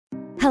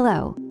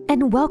Hello,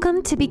 and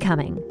welcome to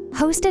Becoming,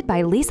 hosted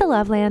by Lisa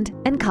Loveland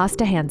and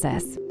Costa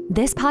Hansis.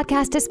 This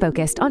podcast is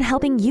focused on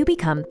helping you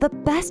become the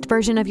best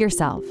version of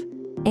yourself.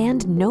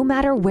 And no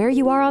matter where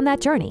you are on that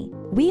journey,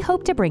 we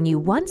hope to bring you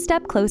one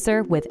step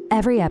closer with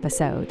every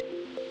episode.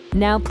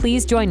 Now,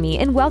 please join me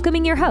in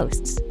welcoming your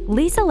hosts,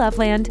 Lisa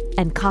Loveland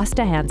and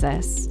Costa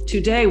Hansis.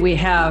 Today, we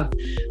have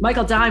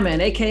Michael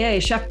Diamond, aka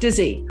Chef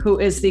Dizzy,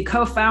 who is the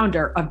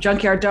co-founder of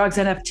Junkyard Dogs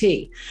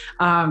NFT.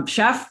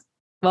 Chef,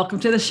 welcome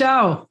to the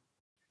show.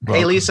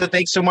 Hey, Lisa,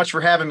 thanks so much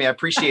for having me. I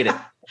appreciate it.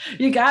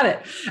 You got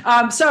it.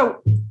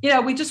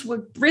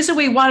 Reason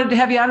we wanted to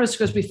have you on was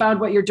because we found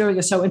what you're doing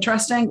is so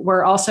interesting.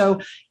 We're also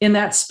in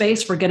that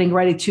space. We're getting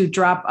ready to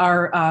drop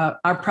our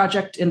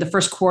project in the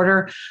first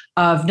quarter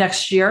of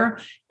next year.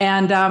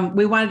 And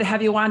we wanted to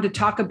have you on to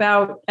talk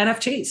about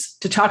NFTs,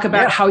 to talk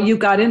about how you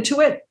got into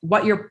it,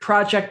 what your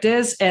project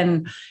is,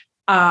 and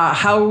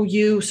how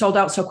you sold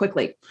out so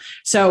quickly.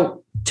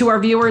 So to our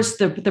viewers,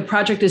 the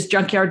project is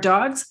Junkyard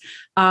Dogs.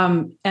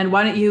 And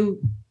why don't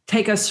you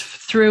take us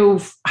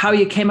through how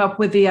you came up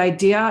with the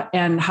idea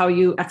and how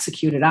you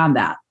executed on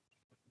that?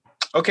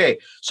 Okay,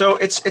 so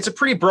it's a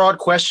pretty broad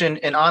question,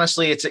 and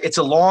honestly, it's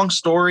a long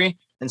story,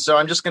 and so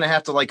I'm just going to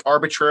have to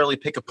arbitrarily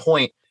pick a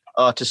point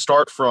to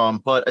start from.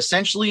 But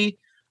essentially,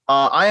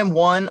 I am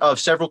one of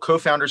several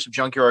co-founders of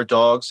Junkyard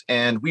Dogs,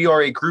 and we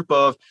are a group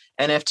of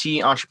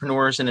NFT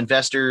entrepreneurs and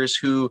investors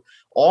who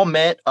all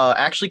met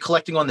actually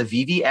collecting on the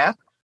Vivi app.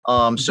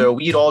 So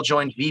we had all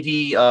joined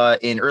Vivi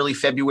in early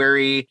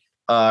February,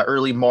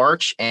 early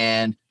March,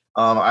 and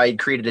I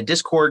created a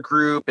Discord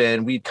group,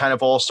 and we kind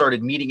of all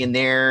started meeting in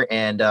there.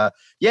 And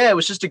it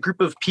was just a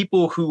group of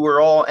people who were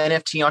all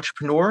NFT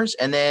entrepreneurs,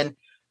 and then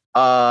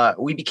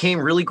we became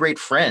really great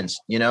friends.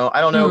 I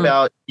don't know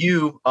about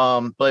you,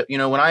 but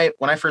when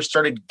I first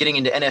started getting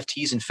into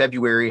NFTs in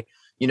February,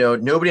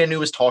 nobody I knew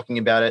was talking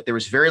about it. There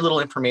was very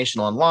little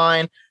information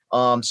online,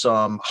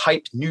 some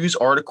hyped news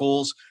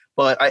articles.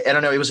 But I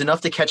don't know, it was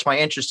enough to catch my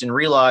interest and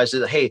realize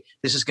that, hey,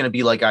 this is going to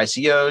be like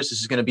ICOs. This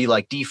is going to be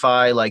like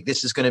DeFi.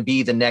 This is going to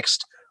be the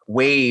next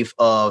wave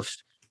of,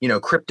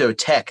 crypto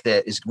tech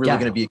that is really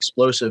going to be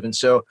explosive. And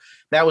so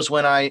that was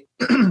when I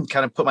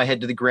kind of put my head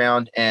to the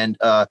ground and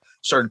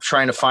started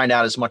trying to find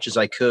out as much as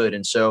I could.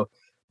 And so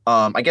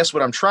I guess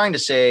what I'm trying to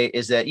say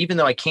is that even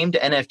though I came to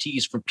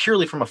NFTs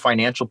purely from a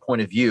financial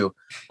point of view,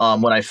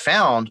 what I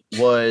found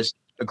was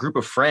a group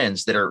of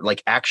friends that are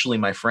actually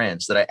my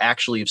friends that I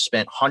actually have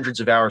spent hundreds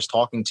of hours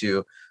talking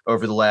to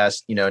over the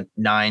last,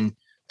 9-10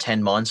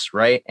 months.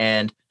 Right.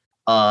 And,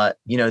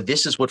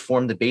 this is what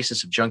formed the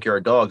basis of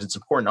Junkyard Dogs. It's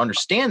important to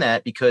understand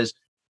that because,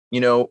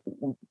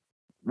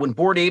 when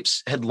Bored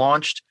Apes had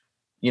launched,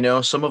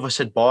 some of us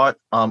had bought,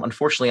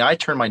 unfortunately, I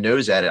turned my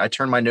nose at it. I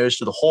turned my nose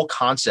to the whole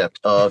concept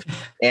of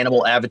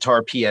animal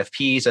avatar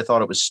PFPs. I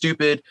thought it was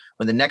stupid.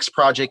 When the next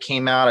project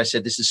came out, I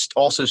said, this is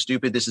also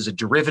stupid. This is a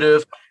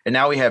derivative. And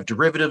now we have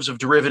derivatives of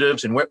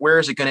derivatives. And where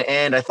is it going to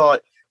end? I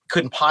thought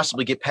couldn't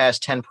possibly get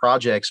past 10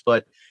 projects,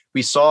 but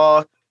we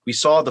saw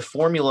the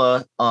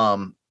formula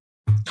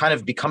kind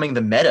of becoming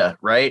the meta,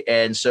 right?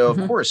 And so,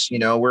 of course,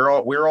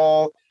 we're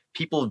all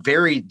people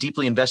very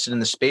deeply invested in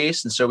the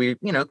space. And so we,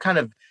 kind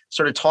of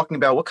started talking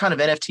about what kind of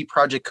NFT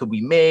project could we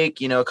make.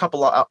 A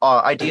couple of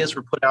ideas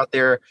were put out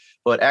there,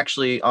 but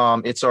actually,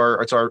 it's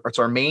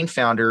our main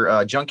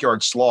founder,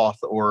 Junkyard Sloth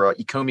or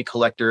Ecomi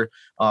Collector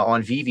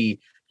on Vivi.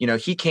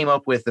 He came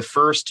up with the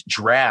first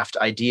draft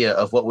idea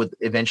of what would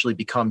eventually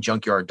become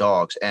Junkyard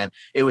Dogs, and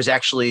it was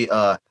actually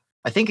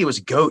I think it was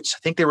goats. I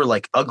think they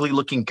were ugly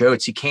looking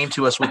goats. He came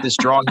to us with this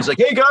drawing. He's like,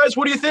 "Hey guys,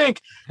 what do you think?"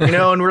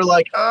 And we're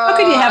like, "How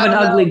could you have an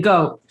ugly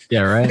goat?"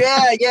 Yeah, right. Yeah.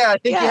 I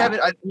think you have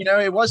it.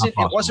 It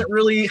wasn't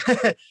really.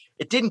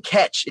 It didn't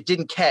catch.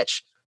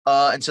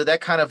 And so that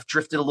kind of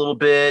drifted a little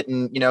bit.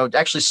 And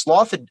actually,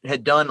 Sloth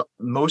had done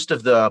most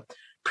of the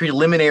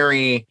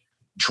preliminary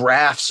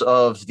drafts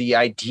of the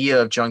idea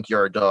of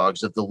Junkyard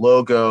Dogs, of the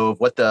logo, of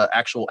what the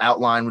actual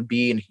outline would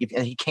be. And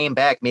he came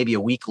back maybe a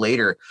week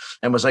later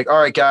and was like,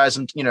 "All right, guys,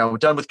 I'm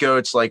done with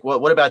goats.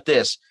 What about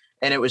this?"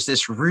 And it was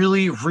this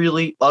really,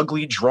 really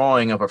ugly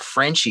drawing of a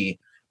Frenchie,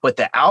 but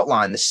the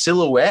outline, the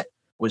silhouette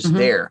was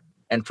there.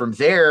 And from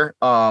there,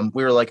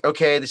 we were like,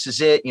 okay, this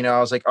is it. I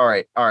was like, all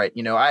right.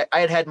 I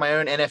had my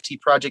own NFT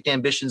project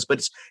ambitions,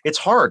 but it's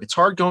hard. It's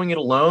hard going it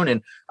alone.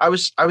 And I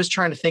was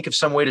trying to think of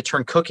some way to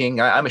turn cooking.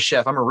 I'm a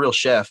chef. I'm a real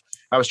chef.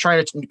 I was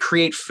trying to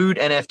create food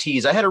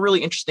NFTs. I had a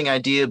really interesting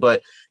idea,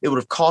 but it would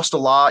have cost a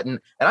lot. And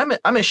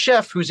I'm a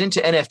chef who's into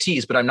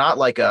NFTs, but I'm not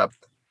like a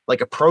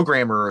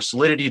programmer or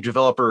Solidity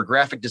developer or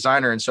graphic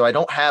designer. And so I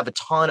don't have a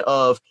ton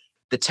of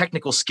the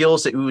technical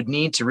skills that we would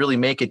need to really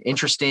make an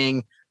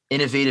interesting,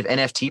 innovative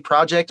NFT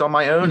project on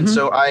my own. And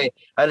so I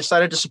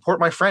decided to support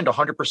my friend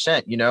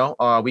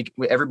 100%.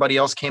 Everybody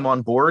else came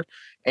on board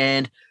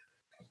and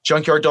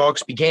Junkyard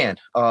Dogs began.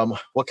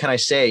 What can I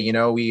say?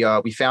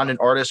 We found an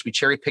artist, we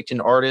cherry picked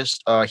an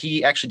artist.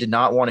 He actually did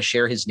not want to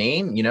share his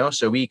name,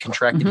 so we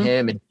contracted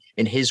him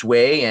in his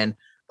way. And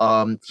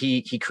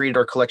he created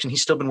our collection.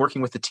 He's still been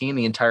working with the team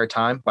the entire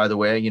time, by the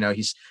way.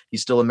 He's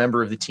still a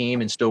member of the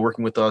team and still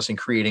working with us and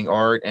creating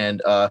art.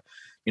 And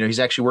he's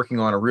actually working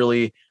on a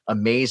really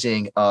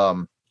amazing,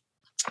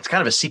 it's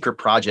kind of a secret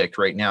project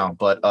right now,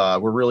 but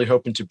we're really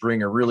hoping to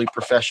bring a really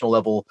professional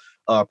level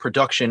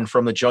production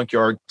from the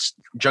Junkyard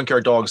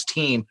Dogs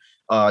team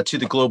to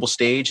the global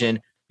stage. And,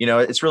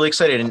 it's really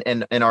exciting.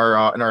 And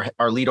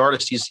our lead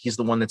artist, he's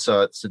the one that's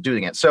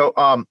doing it. So,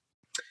 so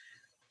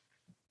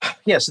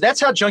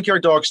that's how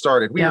Junkyard Dogs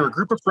started. We were a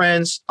group of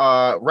friends,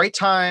 right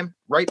time,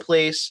 right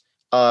place.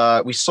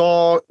 We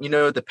saw,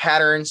 the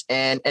patterns,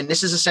 and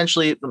this is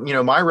essentially,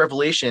 my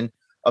revelation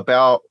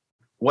about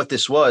what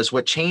this was,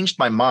 what changed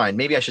my mind.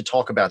 Maybe I should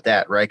talk about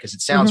that, right? Because it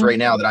sounds right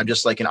now that I'm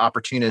just like an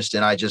opportunist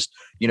and I just,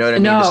 what I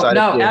mean?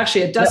 No,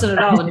 actually it doesn't at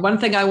all. And one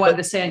thing I wanted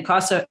to say, and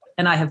Costa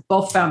and I have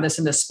both found this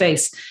in this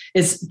space,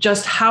 is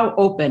just how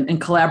open and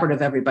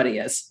collaborative everybody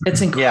is.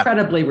 It's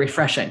incredibly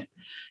refreshing.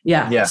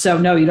 Yeah. So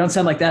no, you don't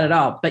sound like that at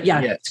all. But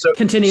So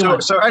continue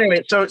on. So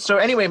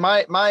anyway,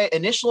 my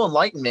initial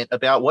enlightenment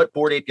about what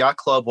Bored Ape Yacht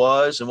Club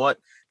was and what,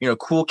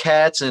 Cool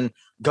Cats and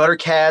Gutter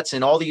Cats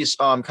and all these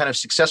kind of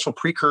successful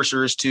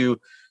precursors to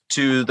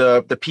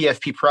the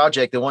PFP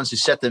project, the ones who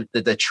set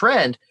the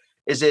trend,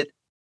 is that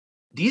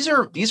these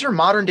are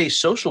modern day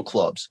social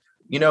clubs.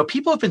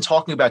 People have been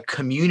talking about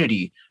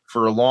community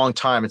for a long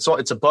time. It's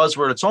a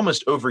buzzword. It's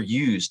almost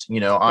overused,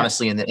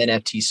 honestly, in the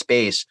NFT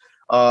space.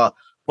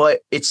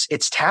 But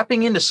it's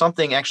tapping into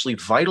something actually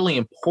vitally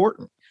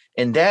important.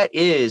 And that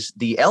is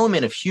the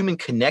element of human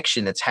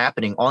connection that's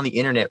happening on the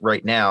internet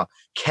right now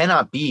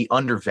cannot be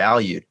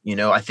undervalued.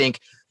 I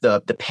think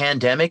the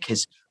pandemic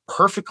has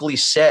perfectly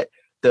set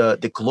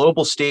the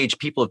global stage.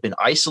 People have been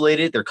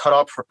isolated. They're cut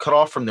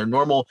off from their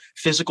normal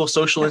physical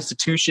social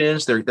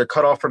institutions. They're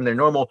cut off from their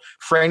normal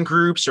friend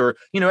groups, or,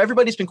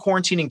 everybody's been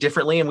quarantining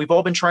differently, and we've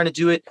all been trying to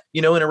do it,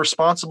 in a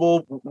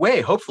responsible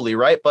way, hopefully.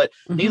 Right. But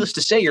needless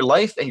to say, your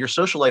life and your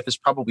social life has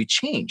probably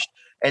changed.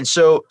 And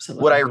so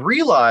what I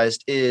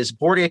realized is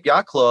Bored Ape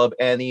Yacht Club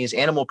and these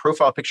animal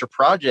profile picture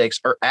projects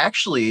are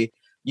actually,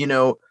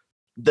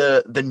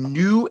 the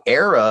new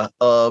era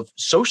of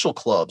social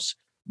clubs.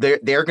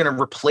 They're going to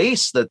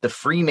replace the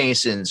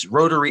Freemasons,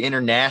 Rotary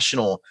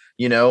International,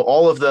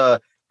 all of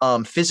the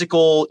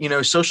physical,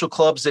 social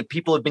clubs that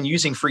people have been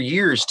using for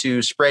years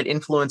to spread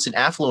influence and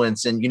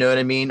affluence, and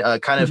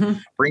kind of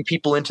bring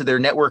people into their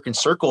network and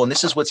circle. And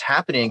this is what's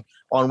happening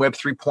on Web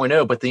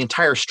 3.0, but the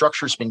entire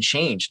structure's been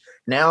changed.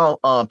 Now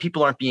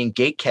people aren't being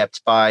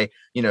gatekept by,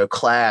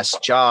 class,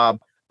 job,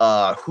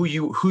 who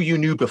you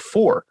knew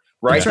before.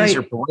 Right. These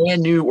are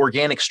brand new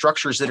organic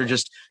structures that are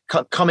just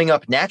coming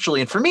up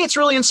naturally. And for me, it's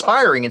really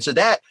inspiring. And so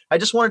that I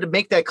just wanted to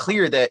make that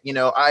clear that,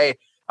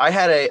 I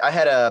had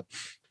a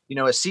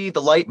see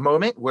the light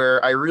moment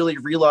where I really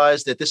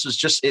realized that this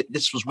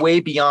was way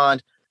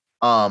beyond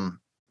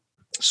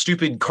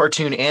stupid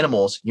cartoon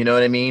animals. You know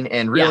what I mean?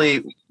 And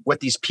really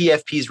what these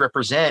PFPs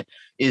represent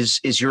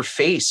is your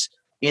face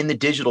in the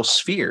digital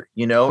sphere.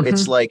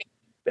 It's like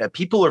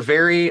people are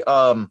very,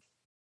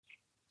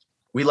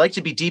 we like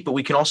to be deep, but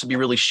we can also be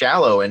really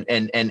shallow. And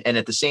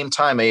at the same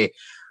time,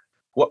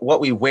 what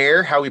we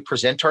wear, how we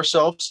present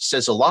ourselves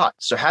says a lot.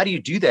 So how do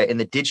you do that in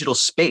the digital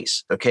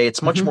space? Okay.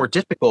 It's much more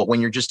difficult when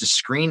you're just a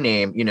screen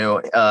name,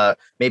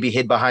 maybe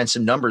hid behind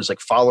some numbers like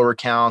follower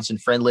counts and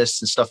friend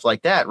lists and stuff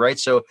like that. Right.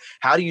 So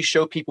how do you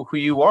show people who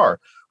you are?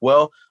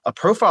 Well, a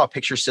profile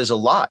picture says a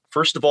lot.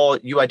 First of all,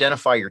 you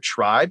identify your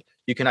tribe.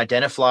 You can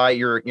identify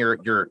your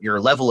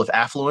level of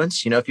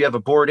affluence. If you have a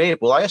Bored Ape,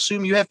 well, I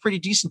assume you have pretty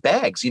decent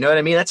bags. You know what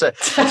I mean? That's a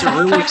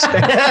really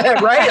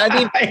expensive, right? I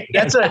mean,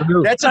 that's a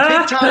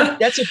big time.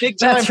 That's a big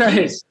time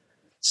piece.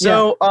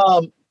 So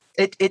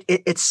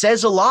it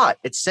says a lot.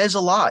 It says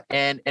a lot.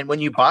 And when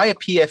you buy a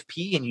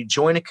PFP and you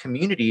join a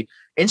community,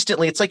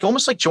 instantly, it's like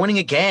almost like joining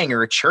a gang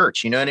or a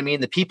church. You know what I mean?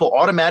 The people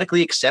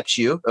automatically accept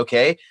you.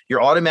 Okay.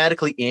 You're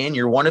automatically in,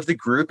 you're one of the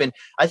group. And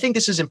I think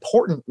this is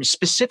important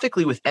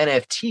specifically with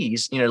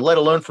NFTs, let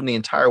alone from the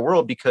entire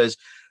world, because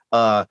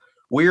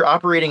we're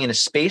operating in a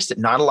space that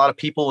not a lot of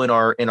people in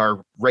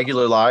our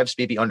regular lives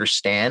maybe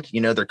understand.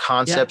 They're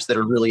concepts that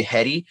are really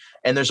heady,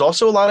 and there's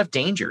also a lot of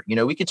danger.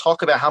 We can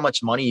talk about how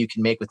much money you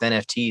can make with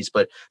NFTs,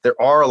 but there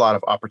are a lot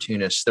of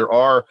opportunists. There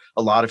are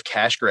a lot of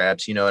cash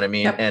grabs. You know what I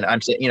mean? Yep. And I'm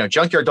saying,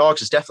 Junkyard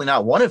Dogs is definitely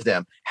not one of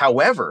them.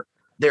 However,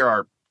 there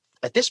are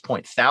at this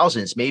point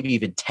thousands, maybe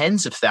even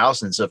tens of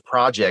thousands of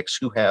projects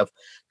who have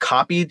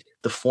copied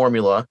the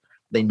formula.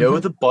 They know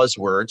the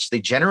buzzwords. They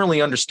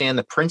generally understand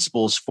the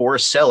principles for a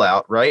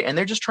sellout, right? And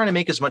they're just trying to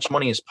make as much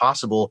money as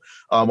possible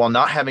while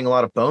not having a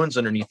lot of bones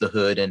underneath the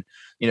hood. And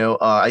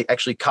I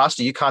actually,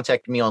 Costa, you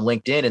contacted me on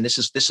LinkedIn, and this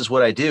is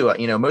what I do.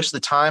 Most of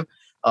the time,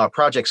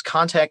 projects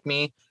contact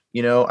me.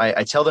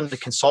 I tell them to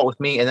consult with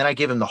me, and then I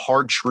give them the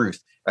hard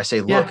truth. I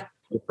say, look.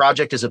 The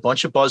project is a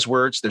bunch of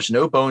buzzwords. There's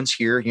no bones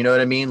here. You know what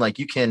I mean? Like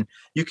you can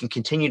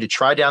continue to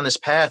try down this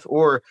path,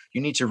 or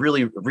you need to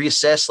really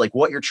reassess like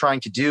what you're trying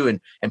to do and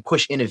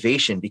push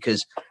innovation.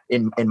 Because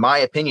in my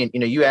opinion,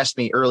 you asked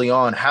me early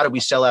on, how do we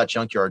sell out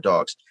Junkyard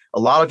Dogs? A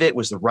lot of it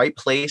was the right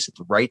place at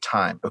the right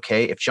time.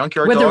 Okay. If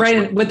Junkyard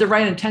Dogs with the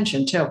right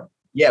intention too.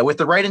 Yeah. With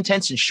the right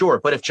intention. Sure.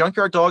 But if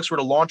Junkyard Dogs were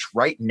to launch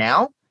right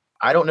now,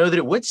 I don't know that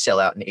it would sell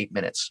out in 8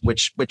 minutes,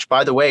 which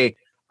by the way,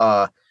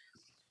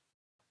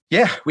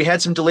 yeah, we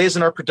had some delays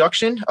in our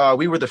production.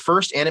 We were the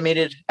first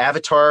animated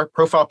avatar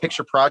profile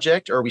picture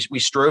project, or we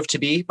strove to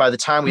be. By the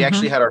time we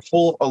actually had our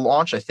full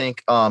launch, I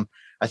think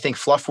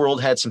Fluff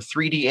World had some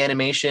 3D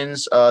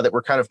animations that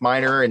were kind of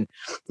minor, and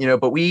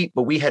but we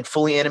had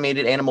fully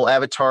animated animal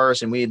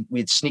avatars, and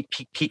we'd sneak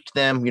peeked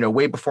them,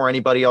 way before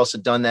anybody else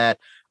had done that.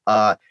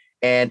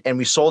 And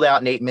we sold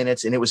out in 8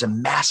 minutes, and it was a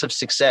massive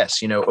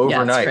success.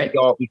 Overnight,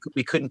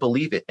 we couldn't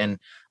believe it, and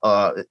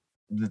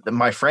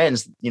my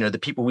friends, the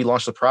people we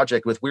launched the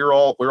project with, we were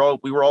all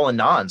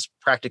anons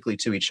practically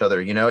to each other.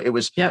 It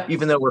was,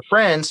 even though we're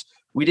friends,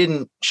 we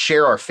didn't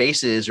share our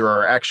faces or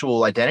our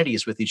actual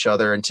identities with each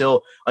other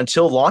until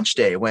launch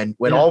day, when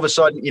all of a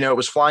sudden, it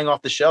was flying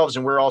off the shelves,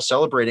 and we're all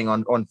celebrating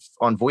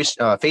on voice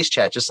face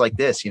chat, just like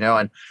this,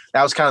 and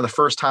that was kind of the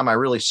first time I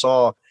really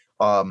saw,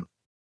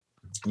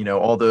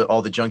 all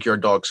the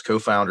Junkyard Dogs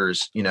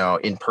co-founders,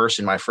 in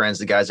person, my friends,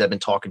 the guys I've been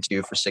talking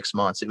to for 6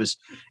 months. It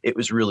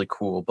was really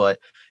cool. But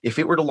if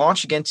it were to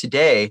launch again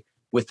today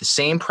with the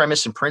same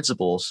premise and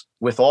principles,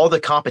 with all the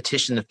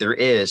competition that there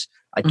is,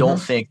 I don't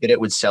think that it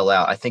would sell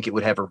out. I think it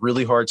would have a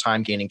really hard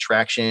time gaining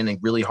traction and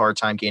really hard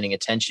time gaining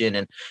attention.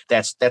 And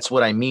that's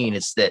what I mean.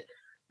 Is that,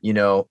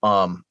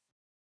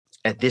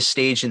 at this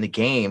stage in the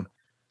game,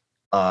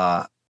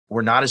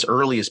 we're not as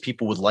early as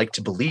people would like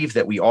to believe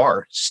that we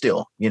are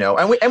still,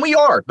 and we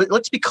are, but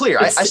let's be clear.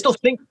 I still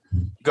think,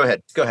 go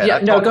ahead. Yeah,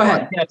 no, go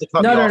ahead.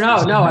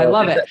 No, I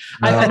love it.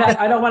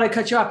 I don't want to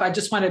cut you off. I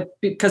just want to,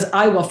 because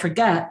I will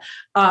forget,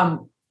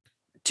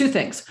 two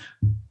things.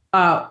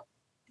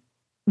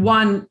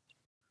 One,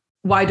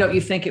 why don't you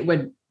think it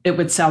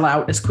would sell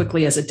out as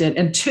quickly as it did?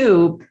 And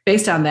two,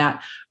 based on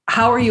that,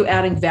 how are you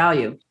adding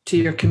value to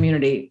your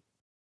community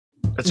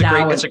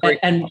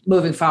and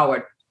moving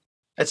forward?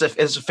 It's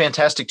a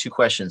fantastic two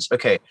questions.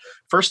 Okay.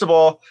 First of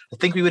all, I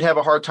think we would have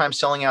a hard time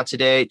selling out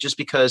today just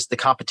because the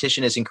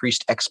competition has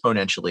increased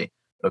exponentially.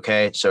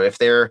 Okay. So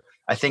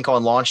I think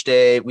on launch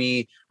day,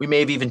 we may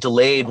have even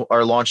delayed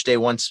our launch day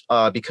once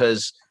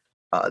because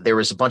there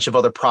was a bunch of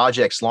other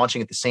projects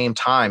launching at the same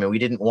time, and we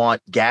didn't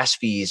want gas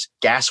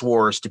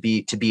wars to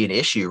be an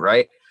issue.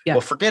 Right. Yeah.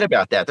 Well, forget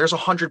about that. There's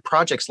 100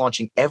 projects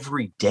launching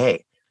every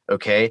day.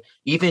 Okay.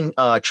 Even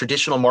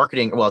traditional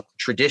marketing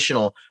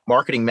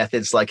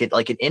methods like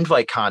an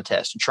invite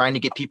contest and trying to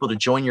get people to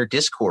join your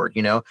Discord,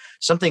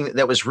 something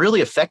that was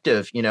really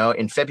effective,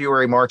 in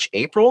February, March,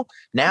 April.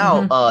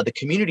 Now the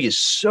community is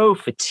so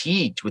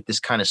fatigued with this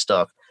kind of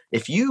stuff.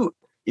 If you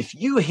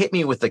hit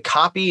me with a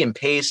copy and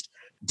paste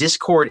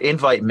Discord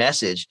invite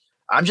message,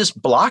 I'm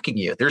just blocking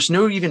you. There's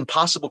no even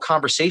possible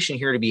conversation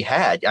here to be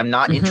had. I'm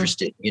not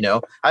interested.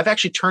 I've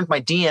actually turned my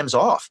DMs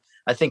off.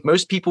 I think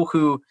most people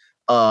who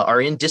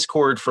are in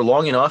Discord for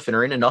long enough and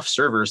are in enough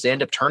servers, they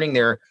end up turning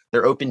their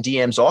open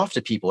DMs off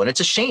to people. And it's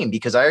a shame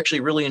because I actually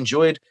really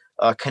enjoyed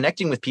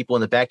connecting with people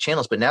in the back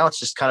channels, but now it's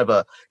just kind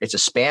of it's a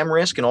spam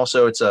risk. And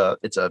also it's a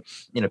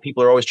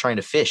people are always trying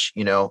to fish,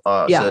 so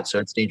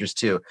it's dangerous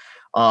too.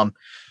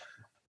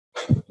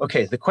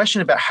 Okay, the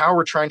question about how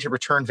we're trying to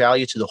return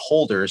value to the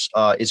holders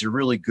is a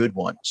really good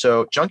one.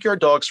 So Junkyard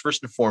Dogs,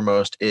 first and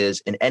foremost,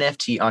 is an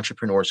NFT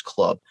entrepreneurs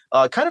club,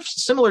 kind of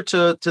similar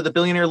to the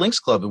Billionaire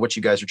Links Club and what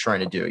you guys are trying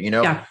to do.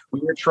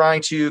 We were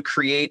trying to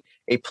create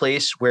a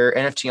place where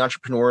NFT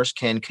entrepreneurs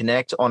can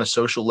connect on a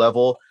social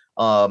level.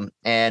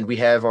 And we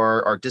have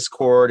our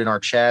Discord and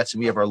our chats, and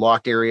we have our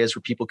locked areas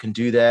where people can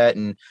do that.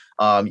 And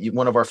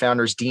one of our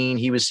founders, Dean,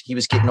 he was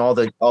getting all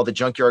the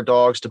Junkyard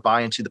Dogs to buy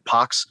into the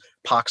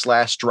Pac's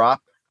last drop,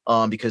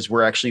 because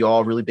we're actually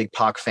all really big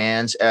Pac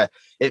fans.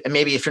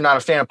 Maybe if you're not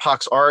a fan of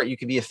Pac's art, you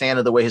can be a fan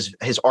of the way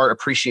his art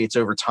appreciates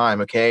over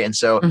time. Okay, and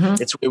so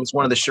it was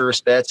one of the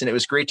surest bets, and it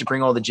was great to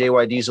bring all the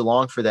JYDs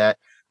along for that.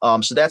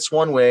 So that's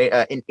one way.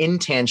 An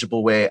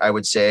intangible way, I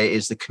would say,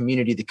 is the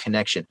community, the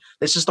connection.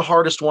 This is the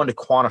hardest one to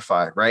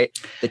quantify, right?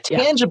 The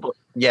tangible,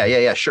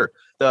 sure.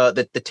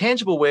 The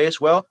tangible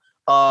ways, well,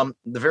 the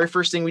very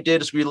first thing we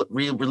did is we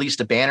released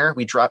a banner.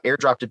 We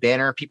airdropped a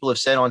banner. People have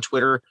said on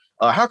Twitter,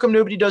 how come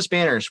nobody does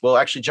banners? Well,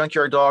 actually,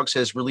 Junkyard Dogs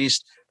has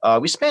released.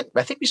 We spent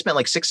like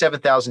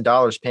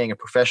 $6,000-$7,000 paying a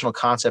professional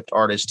concept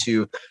artist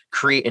to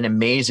create an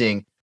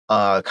amazing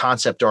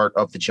concept art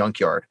of the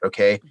Junkyard.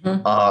 Okay.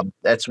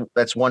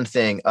 That's one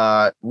thing.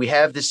 We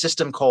have this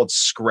system called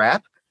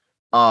Scrap.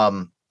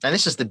 And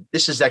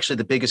this is actually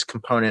the biggest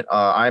component.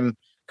 I'm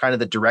kind of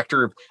the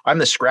director. I'm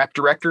the scrap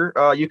director,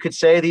 you could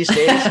say, these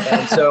days.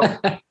 And so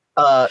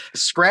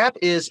Scrap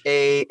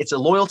it's a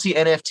loyalty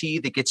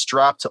NFT that gets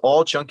dropped to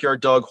all Junkyard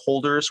Dog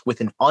holders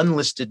with an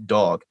unlisted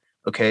dog.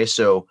 Okay.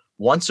 So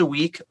once a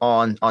week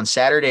on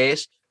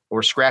Saturdays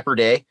or Scrapper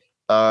Day,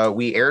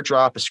 we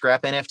airdrop a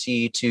Scrap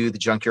NFT to the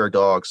Junkyard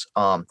Dogs.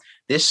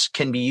 This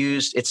can be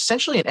used. It's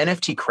essentially an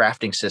NFT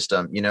crafting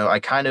system.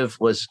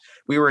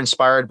 We were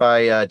inspired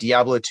by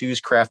Diablo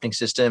 2's crafting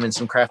system and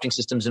some crafting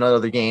systems in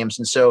other games.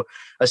 And so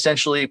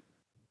essentially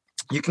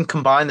you can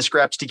combine the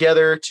scraps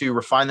together to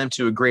refine them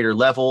to a greater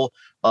level.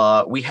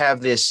 We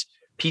have this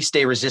piece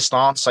de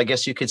resistance, I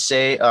guess you could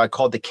say,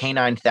 called the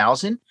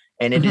K9000.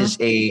 and it is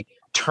a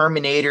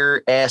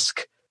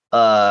Terminator-esque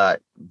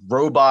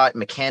robot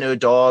mechano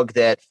dog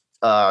that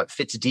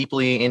fits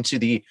deeply into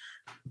the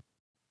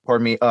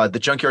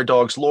Junkyard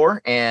Dogs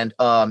lore. And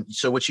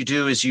so what you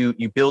do is you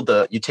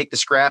take the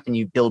scrap and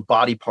you build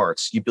body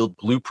parts, you build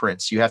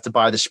blueprints. You have to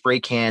buy the spray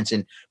cans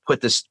and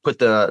put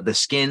the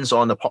skins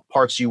on the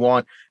parts you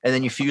want, and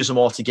then you fuse them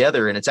all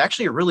together. And it's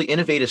actually a really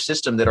innovative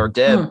system that our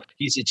dev,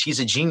 he's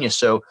a genius.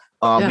 So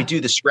we do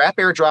the scrap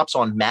airdrops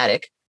on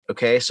Matic.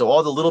 Okay, so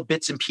all the little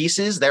bits and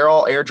pieces, they're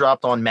all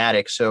airdropped on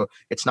Matic, so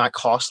it's not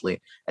costly.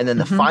 And then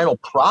the final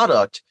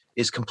product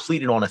is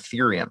completed on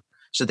Ethereum.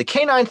 So the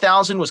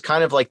K9000 was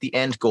kind of like the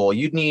end goal.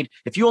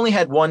 If you only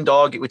had one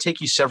dog, it would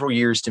take you several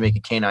years to make a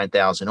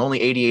K9000. Only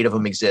 88 of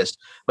them exist.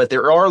 But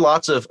there are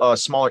lots of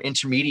smaller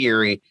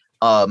intermediary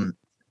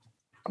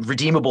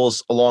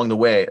redeemables along the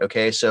way.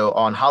 Okay, so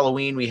on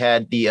Halloween, we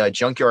had the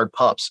Junkyard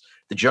Pups.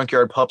 The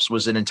Junkyard Pups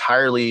was an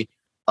entirely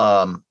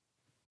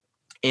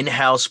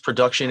in-house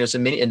production.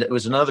 It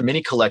was another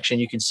mini collection.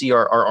 You can see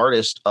our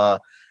artist,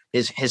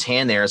 his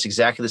hand there is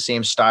exactly the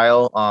same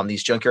style.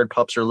 These Junkyard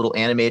Pups are a little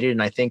animated,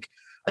 and I think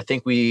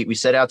we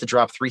set out to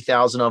drop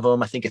 3,000 of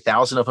them. I think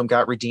 1,000 of them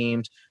got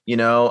redeemed,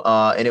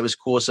 and it was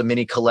cool. It's a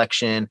mini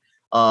collection.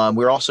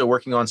 We're also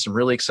working on some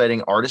really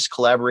exciting artist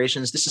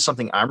collaborations. This is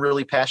something I'm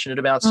really passionate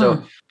about.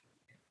 So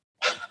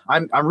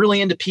I'm really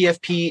into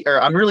PFP,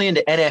 or I'm really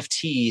into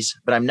NFTs,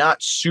 but I'm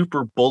not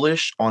super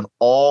bullish on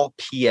all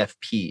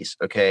PFPs.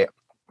 Okay.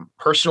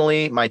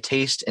 Personally, my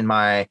taste and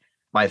my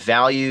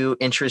value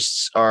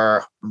interests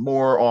are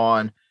more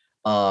on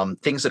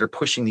things that are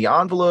pushing the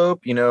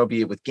envelope,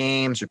 be it with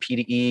games or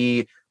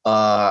PDE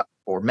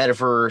or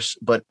metaverse,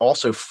 but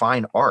also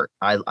fine art.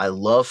 I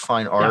love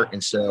fine art.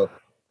 And so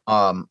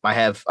I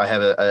have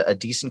a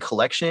decent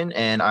collection,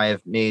 and I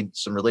have made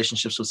some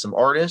relationships with some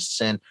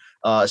artists, and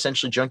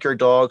essentially Junkyard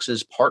Dogs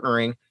is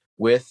partnering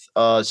with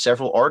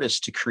several artists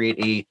to create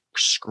a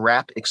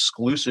scrap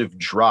exclusive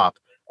drop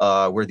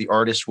where the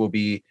artist will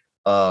be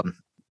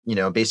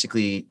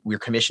basically we're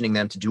commissioning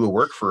them to do a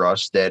work for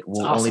us that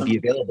will only be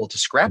available to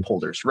scrap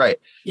holders. Right.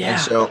 Yeah.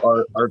 And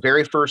so our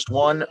very first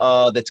one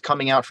that's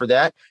coming out for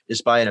that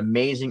is by an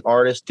amazing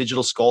artist,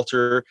 digital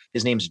sculptor.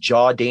 His name's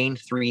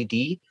Jawdane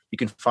 3D. You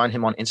can find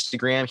him on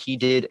Instagram. He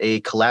did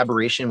a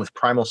collaboration with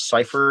Primal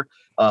Cypher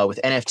with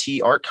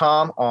NFT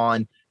Artcom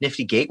on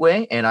Nifty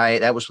Gateway. And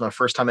that was the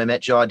first time I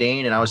met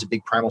Jawdane, and I was a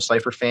big Primal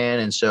Cypher fan.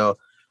 And so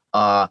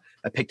I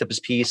picked up his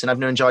piece, and I've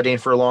known Jawdane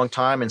for a long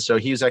time. And so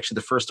he was actually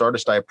the first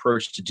artist I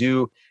approached to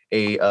do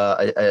a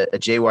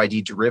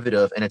JYD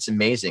derivative, and it's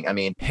amazing. I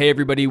mean, hey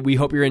everybody, we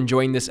hope you're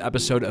enjoying this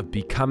episode of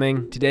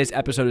Becoming. Today's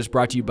episode is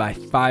brought to you by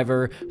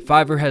Fiverr.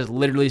 Fiverr has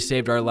literally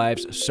saved our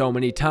lives so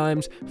many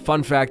times.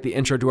 Fun fact, the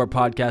intro to our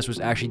podcast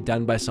was actually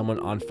done by someone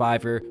on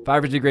Fiverr.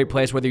 Fiverr is a great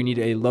place whether you need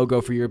a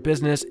logo for your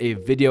business, a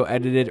video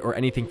edited, or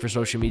anything for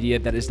social media.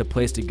 That is the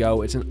place to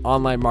go. It's an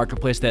online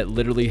marketplace that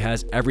literally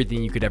has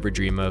everything you could ever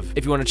dream of.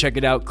 If you want to check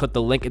it out, click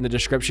the link in the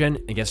description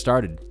and get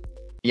started.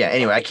 Yeah.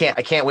 Anyway, I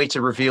can't wait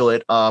to reveal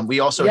it.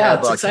 We also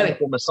have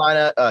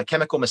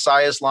Chemical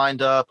Messiahs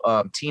lined up,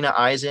 Tina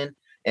Eisen,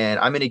 and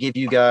I'm going to give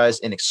you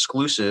guys an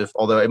exclusive,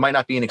 although it might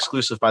not be an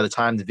exclusive by the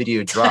time the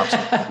video drops.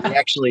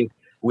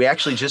 we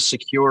actually just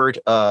secured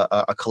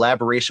a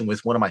collaboration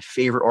with one of my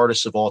favorite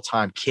artists of all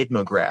time,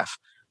 Kidmograph.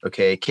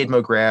 Okay,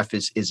 Kidmograph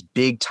is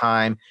big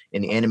time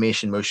in the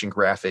animation motion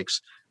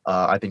graphics.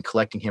 I've been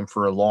collecting him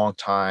for a long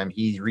time.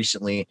 He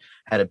recently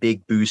had a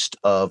big boost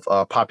of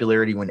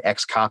popularity when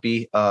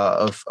Xcopy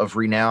of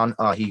renown.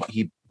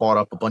 He bought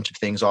up a bunch of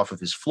things off of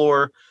his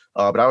floor,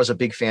 but I was a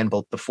big fan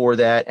both before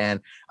that,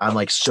 and I'm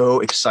like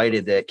so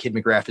excited that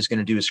Kidmograph is going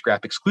to do a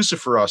scrap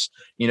exclusive for us.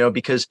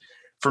 Because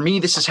for me,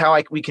 this is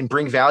how we can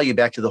bring value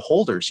back to the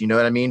holders. You know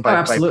what I mean?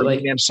 By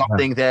bringing them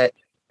something that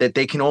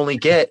they can only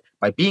get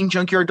by being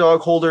Junkyard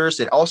Dog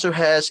holders. It also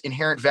has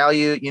inherent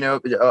value,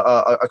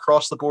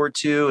 across the board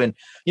too. And,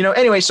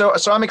 anyway, so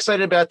I'm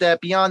excited about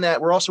that. Beyond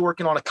that, we're also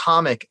working on a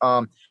comic.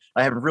 I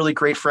have a really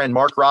great friend,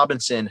 Mark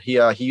Robinson. He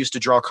used to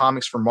draw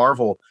comics for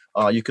Marvel.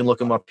 You can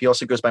look him up. He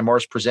also goes by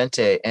Mars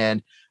Presente,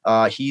 and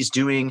he's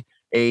doing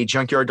a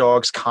Junkyard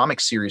Dogs comic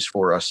series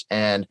for us.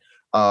 And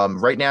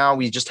right now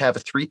we just have a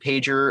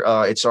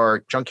 3-pager. It's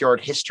our Junkyard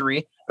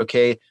history.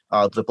 Okay.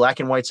 The black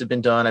and whites have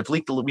been done.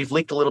 We've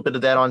leaked a little bit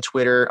of that on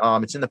Twitter.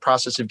 It's in the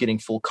process of getting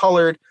full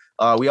colored.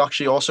 We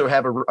actually also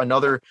have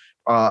another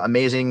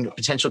amazing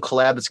potential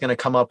collab that's going to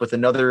come up with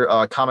another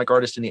comic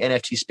artist in the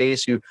NFT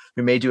space who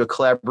may do a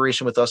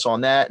collaboration with us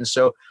on that. And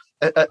so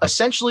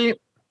essentially,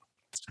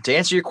 to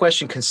answer your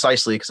question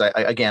concisely, because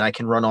I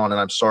can run on, and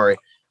I'm sorry.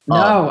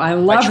 No, I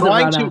love the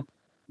run on.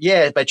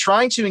 Yeah, by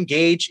trying to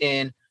engage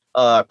in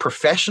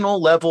professional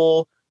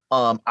level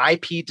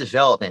IP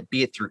development,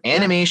 be it through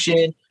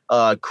animation,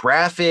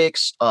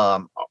 graphics,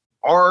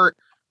 art,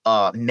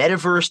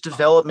 metaverse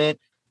development,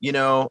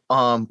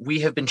 we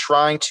have been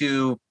trying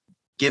to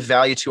give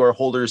value to our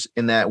holders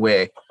in that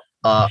way.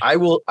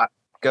 Go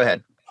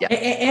ahead. Yeah.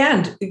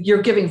 And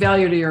you're giving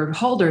value to your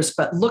holders,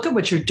 but look at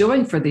what you're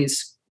doing for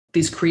these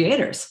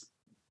creators.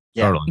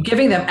 Yeah. You're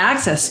giving them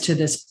access to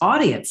this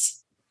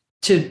audience.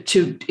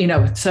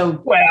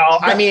 so. Well,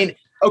 I mean,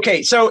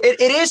 okay, so it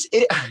is.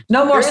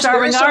 No more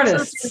starving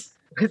artists.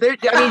 There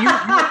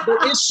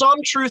is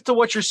some truth to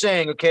what you're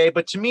saying, okay?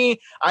 But to me,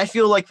 I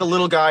feel like the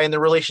little guy in the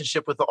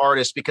relationship with the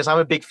artist because I'm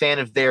a big fan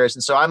of theirs,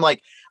 and so I'm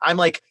like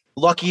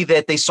lucky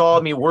that they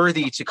saw me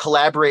worthy to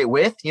collaborate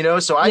with,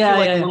 So I feel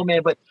like the little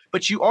man.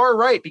 But you are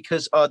right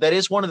because that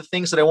is one of the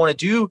things that I want to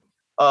do.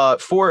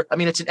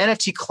 It's an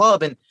NFT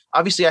club, and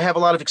obviously I have a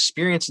lot of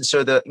experience, and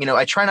so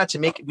we try not to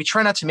make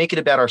it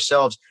about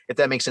ourselves, if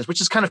that makes sense,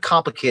 which is kind of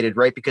complicated,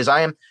 right? Because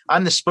I'm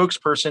the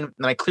spokesperson,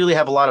 and I clearly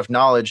have a lot of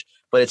knowledge,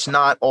 but it's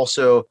not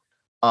also,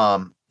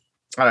 I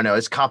don't know,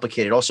 it's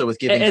complicated. Also with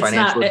giving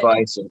financial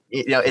advice, and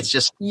it's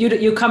just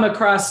you come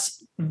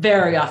across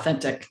very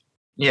authentic.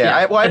 Yeah,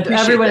 I appreciate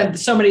everyone. that.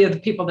 So many of the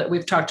people that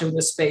we've talked to in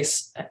this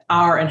space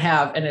are and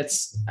have, and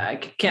I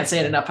can't say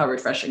it enough how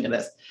refreshing it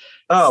is.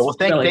 Oh, well,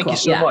 thank you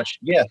so much.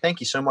 Yeah, thank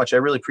you so much. I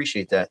really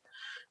appreciate that.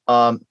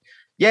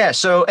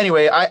 So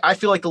anyway, I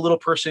feel like the little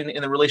person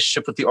in the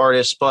relationship with the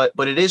artist, but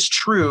it is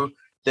true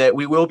that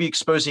we will be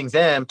exposing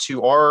them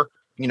to our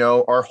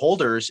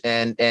holders,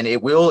 and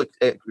it will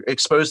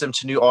expose them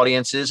to new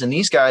audiences. And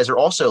these guys are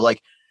also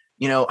like,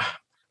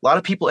 a lot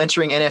of people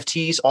entering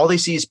NFTs, all they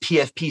see is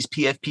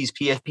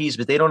PFPs,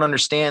 but they don't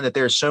understand that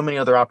there are so many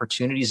other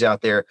opportunities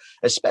out there,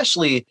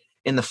 especially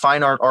in the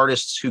fine art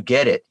artists who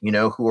get it,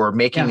 who are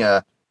making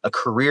a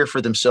career for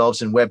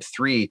themselves in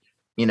Web3.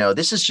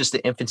 This is just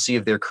the infancy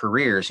of their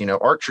careers.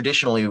 Art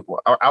traditionally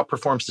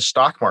outperforms the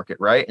stock market,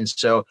 right? And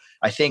so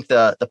I think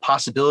the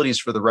possibilities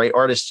for the right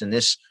artists in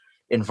this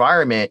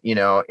environment,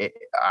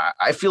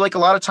 I feel like a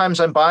lot of times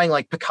I'm buying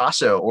like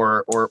Picasso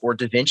or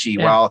Da Vinci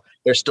while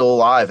they're still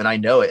alive, and I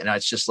know it, and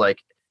it's just like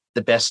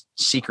the best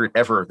secret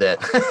ever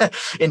that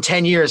in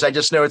 10 years I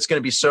just know it's going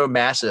to be so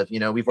massive.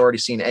 We've already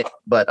seen it,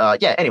 but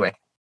anyway.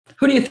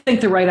 Who do you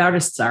think the right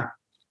artists are?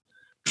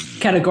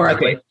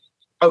 Categorically. Okay.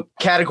 Oh,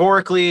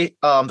 categorically,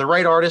 the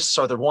right artists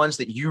are the ones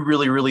that you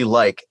really, really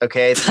like.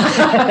 Okay.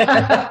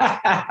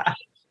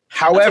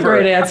 However,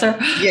 great answer.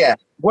 Yeah.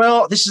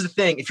 Well, this is the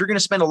thing. If you're going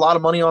to spend a lot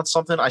of money on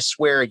something, I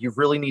swear you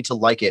really need to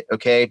like it.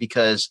 Okay.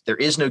 Because there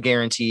is no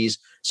guarantees.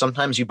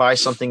 Sometimes you buy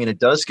something and it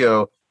does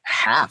go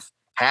half,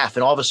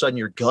 and all of a sudden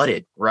you're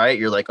gutted, right?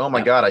 You're like, oh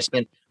my God, I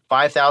spent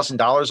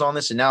 $5,000 on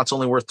this and now it's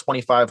only worth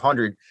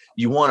 $2,500.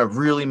 You want to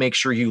really make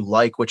sure you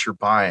like what you're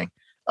buying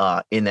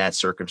in that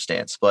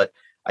circumstance. But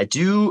I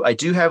do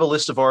have a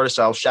list of artists.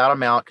 I'll shout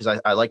them out because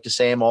I like to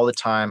say them all the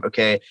time.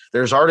 Okay.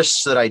 There's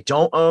artists that I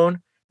don't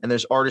own, and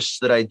there's artists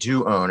that I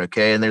do own.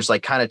 Okay. And there's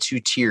like kind of two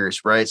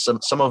tiers, right? Some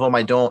of them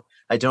I don't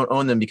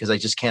own them because I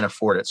just can't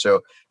afford it.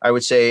 So I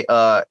would say,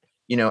 at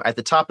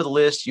the top of the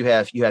list, you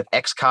have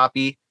X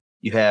Copy,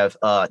 you have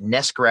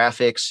Nest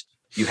Graphics,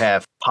 you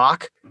have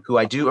Pac, who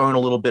I do own a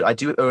little bit. I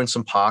do own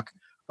some Pac.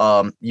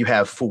 You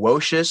have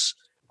Fuocious.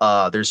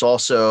 There's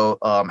also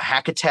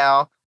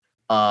Hackatow.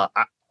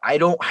 I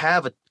don't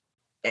have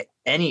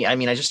any. I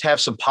mean, I just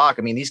have some Pac.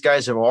 I mean, these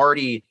guys have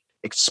already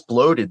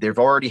exploded. They've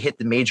already hit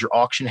the major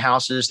auction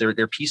houses.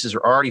 Their pieces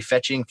are already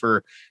fetching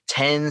for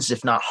tens,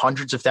 if not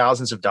hundreds of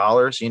thousands of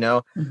dollars.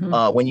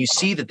 When you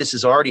see that this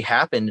has already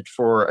happened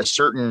for a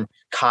certain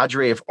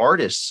cadre of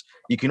artists,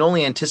 you can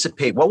only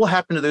anticipate what will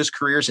happen to those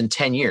careers in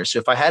 10 years. So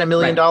if I had $1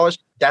 million,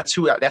 that's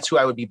who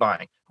I would be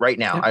buying right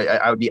now.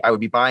 Yep. I would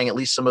be buying at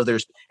least some of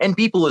theirs, and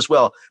Beeple as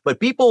well. But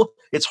Beeple,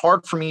 it's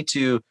hard for me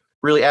to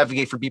really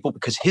advocate for Beeple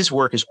because his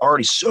work is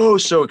already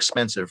so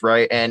expensive,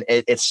 right? And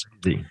it's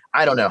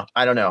I don't know.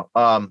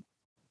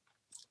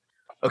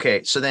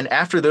 Okay, so then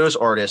after those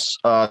artists,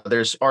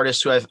 there's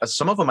artists who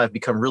some of them I've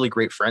become really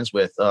great friends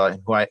with,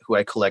 who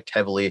I collect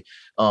heavily,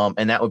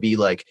 and that would be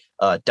like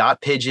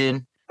Dot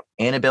Pigeon,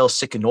 Annabelle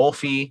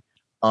Sicanolfi,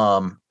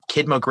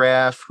 Kid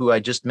McGrath, who I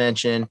just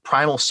mentioned,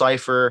 Primal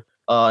Cipher,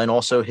 and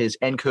also his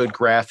Encode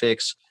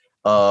Graphics.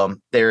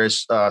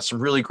 There's some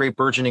really great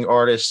burgeoning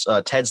artists,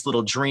 Ted's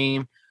Little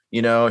Dream,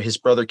 his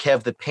brother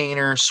Kev the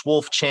Painter,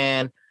 Swolf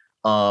Chan,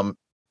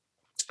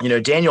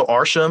 Daniel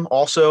Arsham,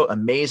 also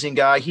amazing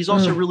guy. He's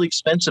also really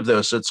expensive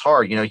though, so it's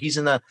hard. He's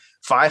in the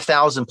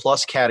 5,000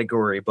 plus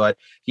category, but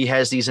he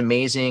has these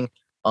amazing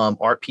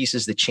art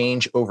pieces that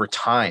change over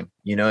time.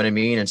 You know what I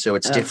mean? And so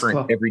it's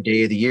different every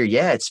day of the year.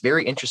 Yeah, it's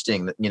very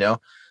interesting that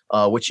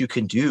what you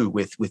can do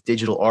with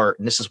digital art.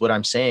 And this is what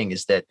I'm saying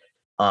is that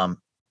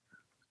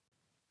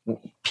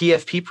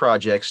PFP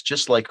projects,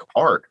 just like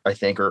art, I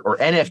think, or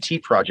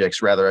NFT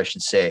projects, rather, I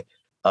should say,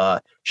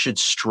 should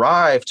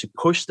strive to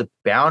push the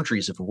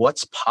boundaries of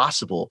what's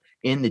possible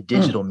in the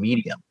digital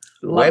medium.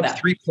 Web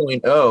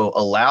 3.0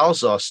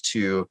 allows us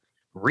to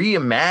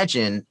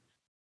reimagine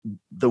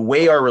the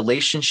way our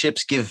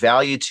relationships give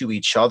value to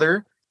each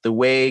other, the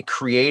way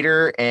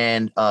creator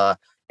and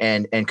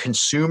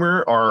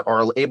consumer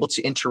are able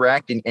to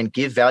interact and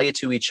give value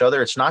to each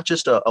other. It's not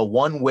just a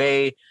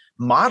one-way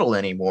model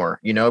anymore,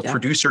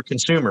 producer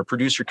consumer,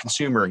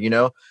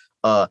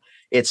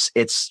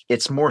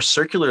 it's more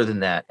circular than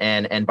that.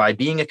 And by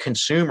being a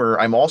consumer,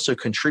 I'm also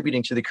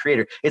contributing to the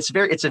creator. It's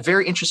a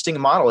very interesting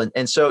model.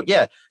 And so,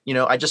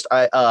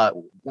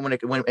 when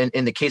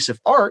in the case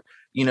of art,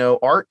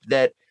 art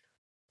that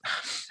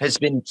has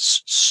been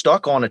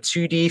stuck on a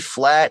 2D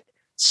flat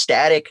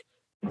static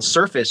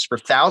surface for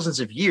thousands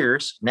of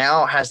years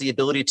now has the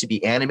ability to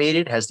be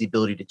animated, has the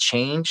ability to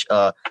change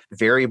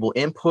variable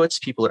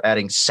inputs. People are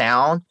adding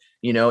sound,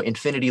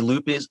 infinity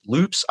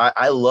loops.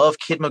 I love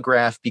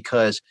Kidmograph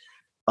because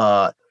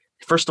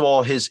first of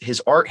all,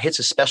 his art hits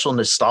a special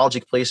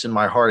nostalgic place in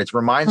my heart. It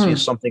reminds me of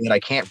something that I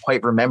can't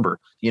quite remember.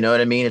 You know what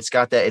I mean? It's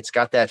got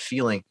that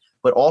feeling,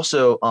 but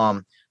also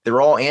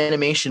they're all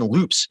animation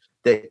loops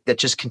that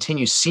just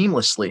continue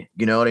seamlessly.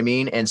 You know what I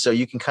mean? And so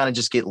you can kind of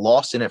just get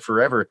lost in it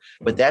forever.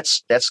 But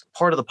that's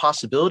part of the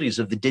possibilities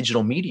of the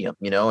digital medium,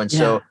 And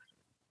so,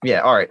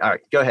 yeah. All right.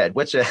 Go ahead.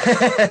 What's it?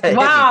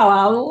 Wow,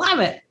 I love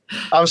it.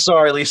 I'm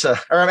sorry, Lisa.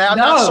 Or I'm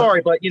not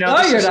sorry, but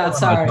No, you're not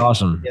sorry. That's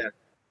awesome. Yeah.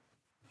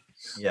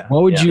 Yeah.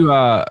 What would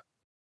you,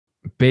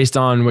 based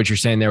on what you're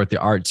saying there with the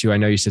art too, I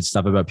know you said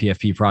stuff about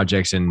PFP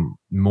projects and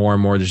more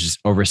there's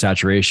just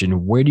oversaturation.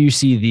 Where do you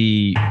see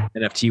the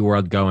NFT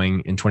world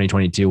going in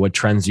 2022? What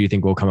trends do you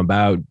think will come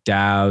about?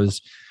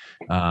 DAOs,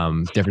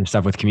 different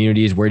stuff with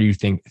communities. Where do you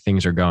think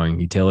things are going?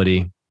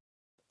 Utility?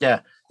 Yeah,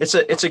 it's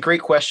a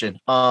great question.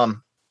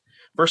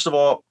 First of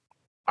all,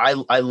 I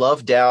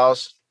love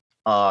DAOs.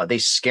 They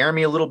scare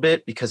me a little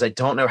bit because I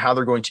don't know how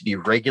they're going to be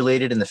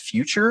regulated in the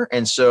future.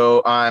 And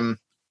so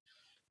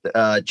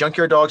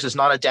Junkyard Dogs is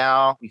not a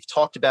DAO. We've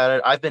talked about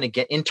it. I've been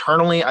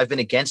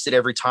against it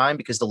every time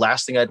because the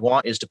last thing I'd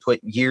want is to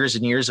put years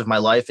and years of my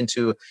life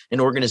into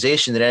an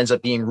organization that ends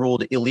up being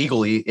ruled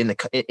illegally in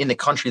the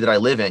country that I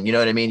live in. You know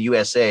what I mean?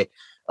 USA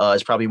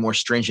is probably more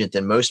stringent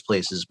than most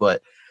places,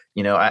 but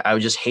I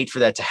would just hate for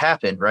that to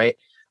happen, right?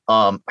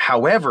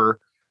 However,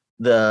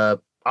 the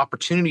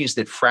opportunities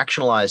that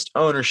fractionalized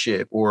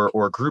ownership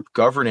or group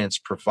governance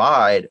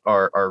provide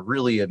are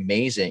really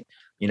amazing.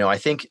 I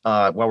think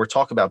while we're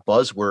talking about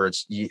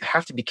buzzwords, you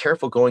have to be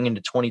careful going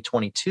into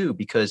 2022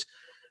 because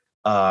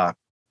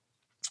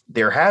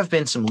there have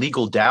been some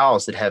legal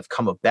DAOs that have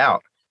come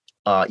about,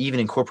 even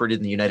incorporated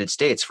in the United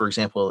States, for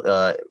example,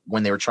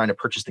 when they were trying to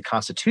purchase the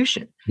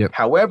Constitution. Yep.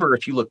 However,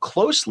 if you look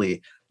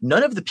closely,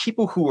 none of the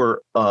people who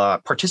were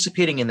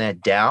participating in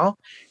that DAO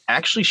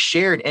actually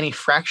shared any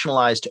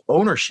fractionalized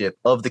ownership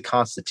of the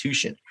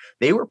Constitution.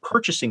 They were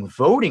purchasing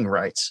voting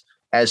rights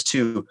as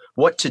to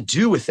what to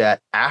do with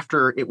that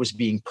after it was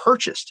being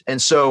purchased.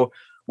 And so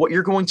what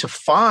you're going to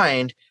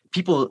find,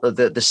 people,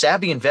 the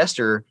savvy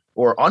investor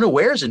or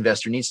unawares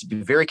investor needs to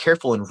be very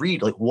careful and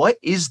read, like, what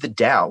is the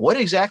DAO? What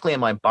exactly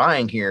am I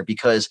buying here?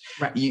 Because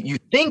you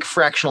think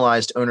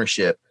fractionalized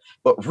ownership,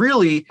 but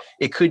really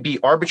it could be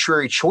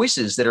arbitrary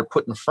choices that are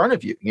put in front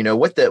of you.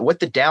 What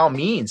the DAO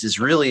means is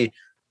really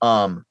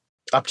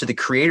up to the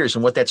creators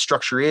and what that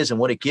structure is and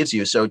what it gives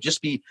you. So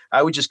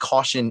I would just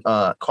caution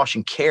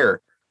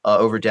care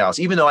over DAOs,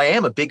 even though I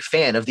am a big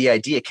fan of the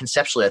idea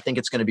conceptually. I think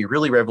it's going to be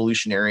really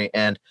revolutionary,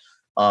 and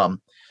I'm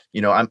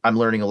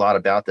learning a lot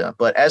about them.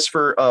 But as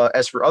for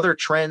other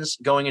trends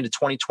going into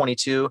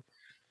 2022,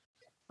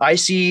 I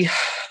see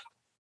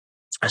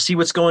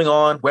what's going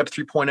on, Web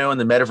 3.0 and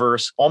the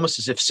metaverse, almost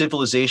as if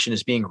civilization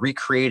is being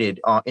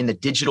recreated in the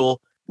digital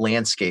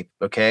landscape.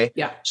 Okay.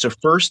 Yeah. So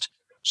first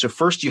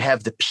you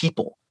have the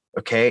people.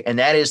 Okay. And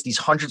that is these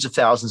hundreds of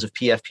thousands of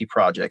PFP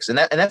projects. And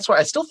that's why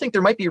I still think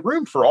there might be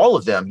room for all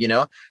of them.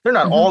 They're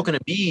not all going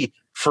to be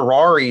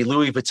Ferrari,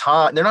 Louis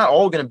Vuitton. They're not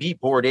all going to be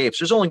Bored Apes.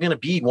 There's only going to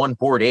be one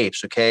Bored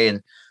Apes. Okay.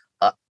 And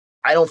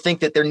I don't think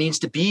that there needs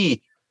to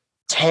be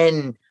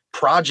 10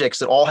 projects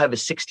that all have a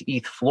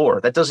 68th floor.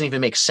 That doesn't even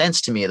make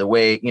sense to me, the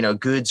way,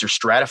 goods are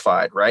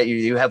stratified, right?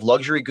 You have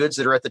luxury goods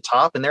that are at the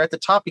top, and they're at the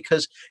top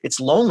because it's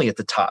lonely at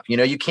the top.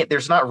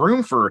 There's not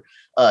room for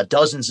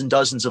dozens and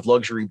dozens of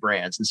luxury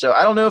brands. And so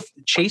I don't know if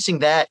chasing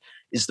that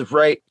is the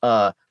right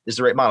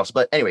models.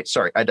 But anyway,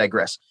 sorry, I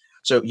digress.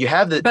 So you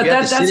have the, but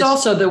that's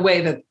also the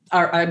way that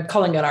I'm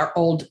calling it our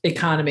old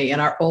economy and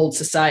our old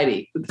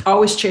society,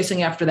 always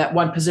chasing after that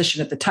one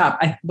position at the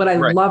top. What I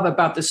love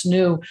about this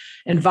new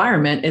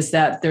environment is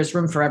that there's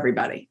room for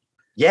everybody.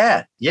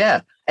 Yeah.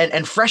 Yeah.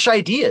 And fresh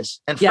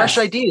ideas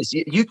ideas.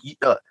 You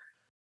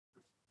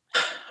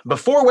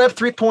before Web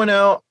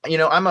 3.0,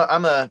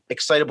 I'm a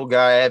excitable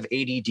guy. I have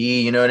ADD,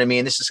 you know what I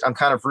mean?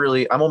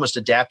 I'm almost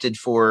adapted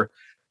for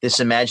this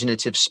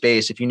imaginative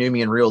space. If you knew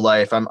me in real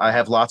life, I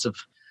have lots of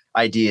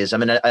ideas.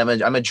 I'm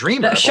a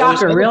dreamer. That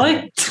shocker,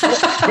 really?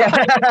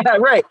 Yeah,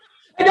 right.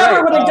 I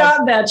never would have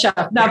gotten that,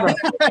 Chuck. Never.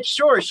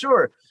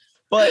 Sure.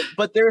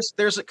 But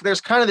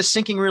there's kind of the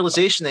sinking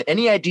realization that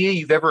any idea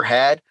you've ever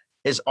had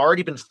has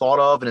already been thought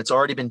of and it's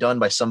already been done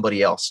by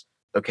somebody else.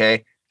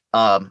 Okay.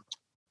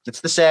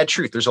 It's the sad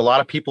truth. There's a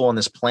lot of people on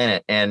this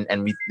planet and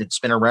it's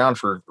been around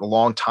for a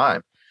long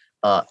time.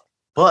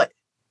 But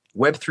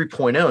Web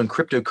 3.0 and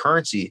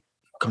cryptocurrency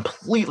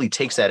completely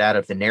takes that out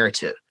of the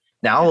narrative.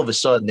 Now, all of a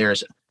sudden,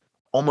 there's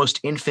almost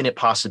infinite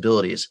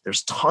possibilities.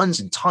 There's tons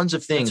and tons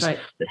of things that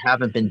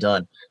haven't been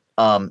done.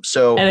 And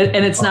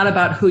it's not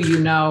about who you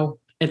know.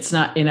 It's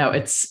not,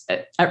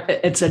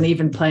 it's an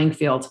even playing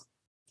field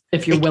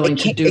if you're willing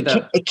to do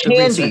the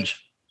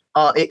research.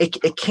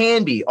 It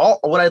can be.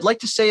 What I'd like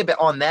to say about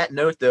on that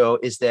note, though,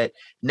 is that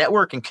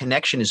network and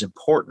connection is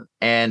important.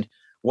 And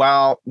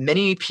while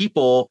many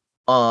people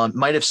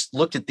might have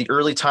looked at the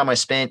early time I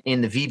spent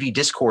in the VV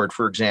Discord,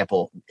 for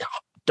example,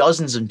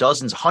 dozens and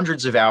dozens,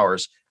 hundreds of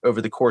hours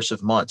over the course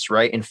of months,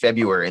 right, in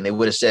February, and they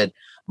would have said,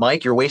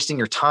 Mike, you're wasting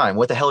your time.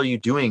 What the hell are you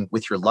doing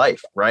with your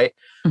life, right?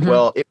 Mm-hmm.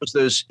 Well,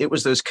 it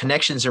was those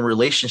connections and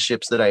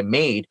relationships that I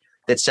made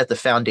that set the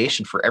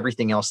foundation for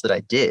everything else that I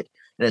did.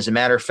 And as a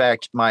matter of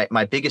fact, my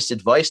biggest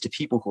advice to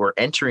people who are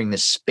entering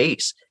this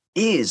space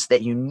is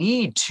that you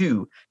need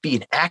to be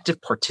an active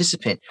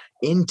participant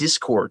in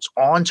Discords,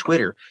 on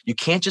Twitter. You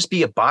can't just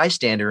be a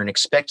bystander and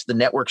expect the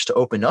networks to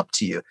open up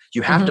to you.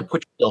 You have to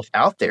put yourself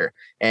out there.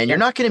 And you're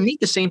not going to meet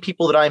the same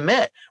people that I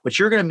met, but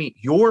you're going to meet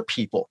your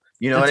people.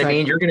 You know what I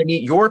mean? You're going to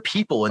meet your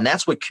people. And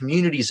that's what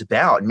community is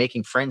about and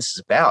making friends is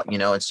about, you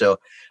know? And so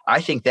I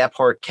think that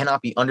part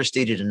cannot be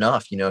understated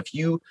enough. You know, if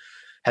you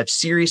have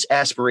serious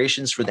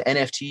aspirations for the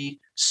NFT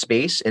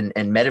space and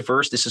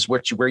metaverse, this is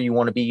where you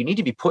want to be. You need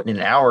to be putting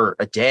an hour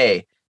a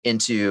day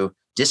into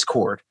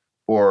Discord,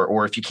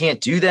 or if you can't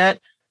do that,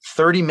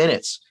 30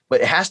 minutes,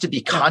 but it has to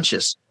be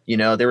conscious. You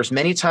know, there was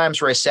many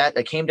times where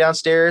I came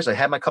downstairs, I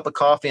had my cup of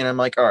coffee, and I'm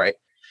like, all right,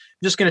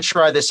 I'm just going to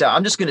try this out.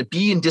 I'm just going to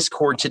be in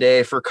Discord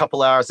today for a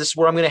couple hours. This is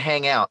where I'm going to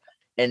hang out.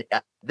 And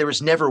there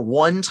was never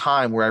one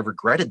time where I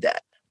regretted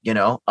that, you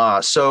know?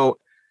 So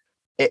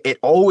it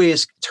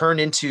always turned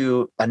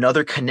into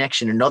another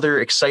connection, another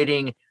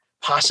exciting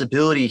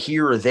possibility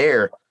here or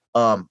there.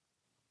 But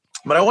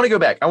I want to go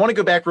back. I want to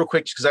go back real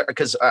quick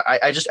because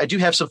I do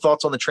have some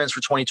thoughts on the trends for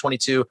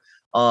 2022.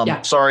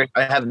 Sorry,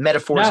 I have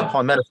metaphors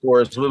upon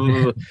metaphors,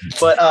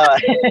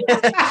 but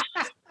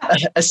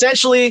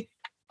essentially,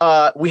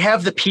 we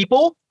have the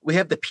people.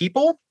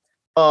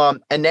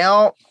 And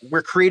now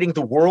we're creating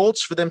the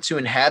worlds for them to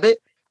inhabit.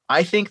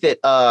 I think that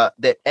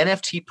that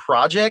NFT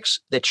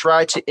projects that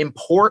try to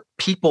import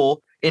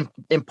people,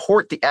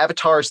 import the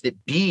avatars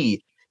that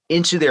be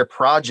into their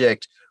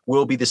project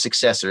will be the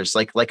successors,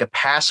 like a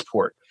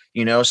passport,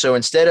 you know? So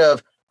instead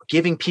of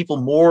giving people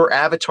more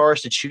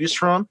avatars to choose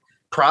from,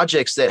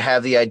 projects that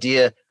have the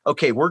idea,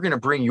 okay, we're going to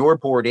bring your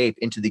Bored Ape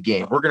into the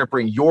game. We're going to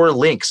bring your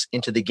Lynx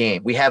into the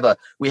game. We have a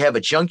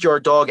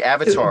Junkyard Dog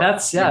avatar.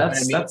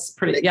 That's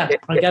pretty. Yeah,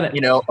 I get it.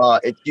 You know,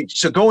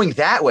 so going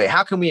that way,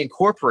 how can we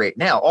incorporate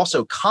now?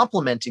 Also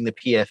complementing the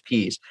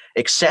PFPs,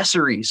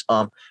 accessories.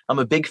 I'm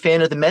a big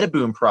fan of the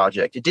MetaBoom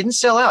project. It didn't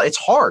sell out. It's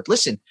hard.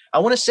 Listen, I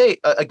want to say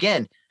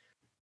again,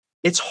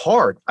 it's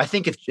hard. I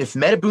think if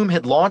MetaBoom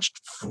had launched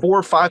 4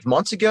 or 5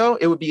 months ago,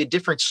 it would be a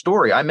different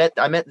story. I met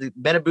the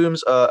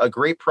MetaBoom's a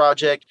great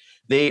project.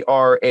 They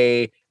are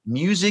a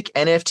music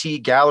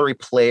NFT gallery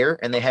player,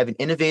 and they have an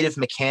innovative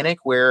mechanic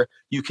where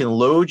you can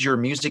load your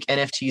music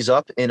NFTs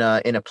up in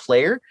a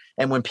player,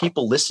 and when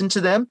people listen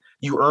to them,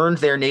 you earn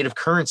their native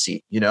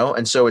currency. You know,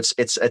 and so it's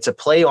a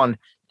play on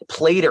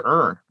play to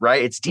earn,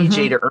 right? It's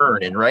DJ to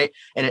earn,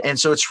 and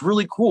so it's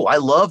really cool. I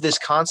love this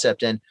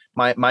concept, and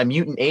my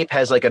mutant ape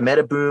has like a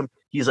MetaBoom.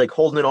 He's like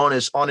holding it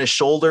on his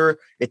shoulder.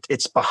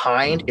 It's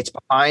behind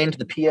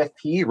the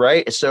PFP,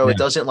 right? So it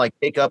doesn't like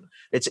take up.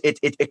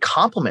 It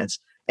complements,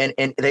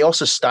 and they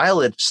also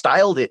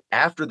styled it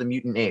after the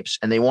mutant apes,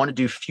 and they want to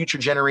do future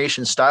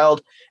generations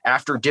styled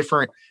after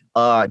different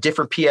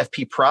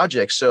PFP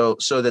projects, so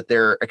that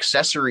their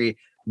accessory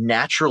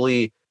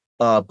naturally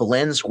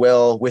blends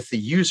well with the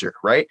user,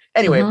 right?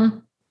 Anyway,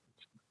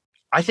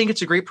 I think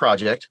it's a great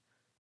project.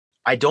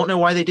 I don't know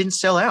why they didn't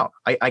sell out.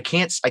 I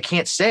can't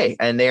say,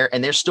 and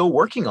they're still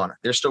working on it.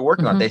 They're still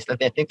working on it.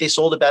 I think they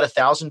sold about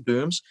 1,000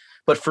 booms,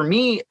 but for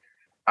me,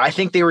 I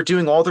think they were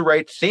doing all the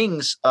right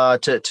things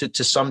to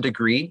some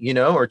degree, you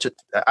know, or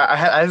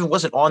I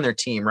wasn't on their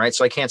team, right?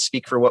 So I can't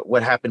speak for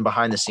what happened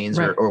behind the scenes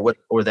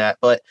or that,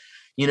 but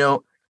you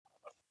know,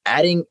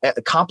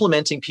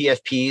 complementing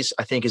PFPs,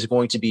 I think is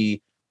going to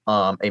be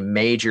a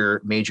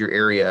major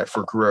area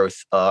for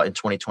growth in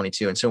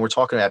 2022. And so we're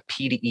talking about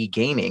P2E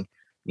gaming.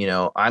 You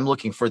know, I'm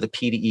looking for the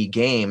P2E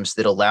games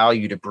that allow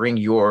you to bring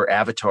your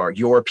avatar,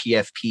 your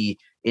PFP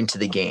into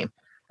the game.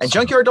 And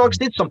Junkyard Dogs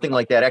did something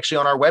like that actually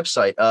on our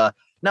website.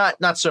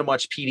 Not so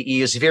much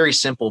P2E, is very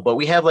simple, but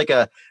we have like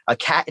a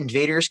cat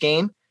invaders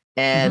game,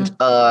 and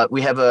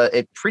we have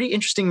a pretty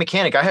interesting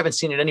mechanic. I haven't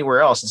seen it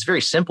anywhere else. It's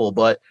very simple,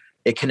 but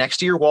it connects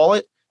to your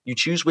wallet. You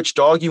choose which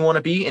dog you want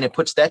to be, and it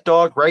puts that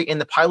dog right in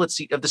the pilot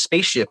seat of the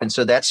spaceship. And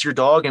so that's your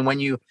dog. And when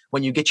you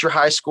get your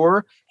high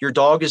score, your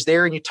dog is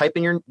there, and you type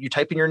in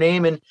your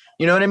name, and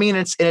you know what I mean?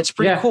 It's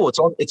pretty cool.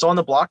 It's on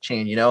the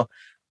blockchain, you know?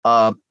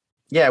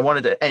 I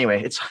wanted to,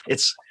 anyway,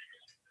 it's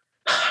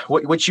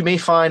what you may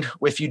find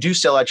if you do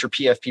sell out your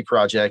PFP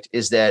project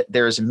is that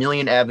there's a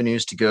million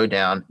avenues to go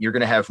down. You're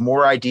going to have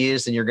more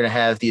ideas than you're going to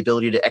have the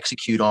ability to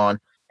execute on,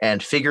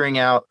 and figuring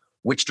out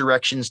which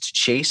directions to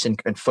chase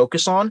and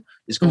focus on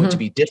is going to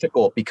be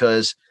difficult,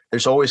 because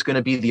there's always going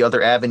to be the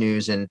other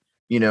avenues, and,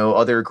 you know,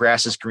 other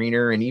grass is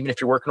greener. And even if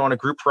you're working on a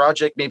group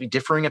project, maybe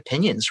differing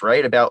opinions,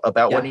 right,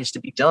 about what needs to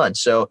be done.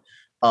 So,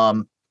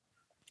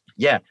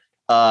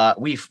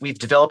 we've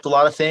developed a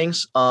lot of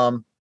things.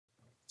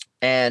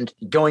 And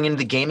going into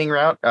the gaming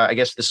route, I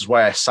guess this is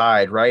why I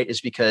sighed, right?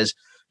 Is because,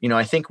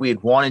 I think we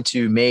had wanted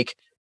to make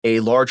a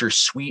larger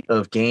suite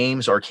of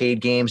games, arcade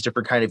games,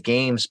 different kind of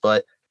games,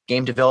 but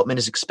game development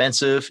is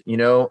expensive,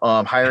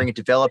 hiring a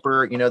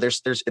developer,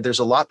 there's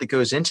a lot that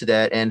goes into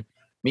that. And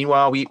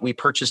meanwhile, we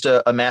purchased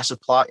a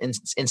massive plot in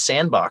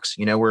Sandbox.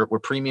 We're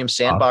premium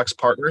Sandbox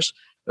partners.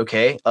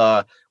 Okay.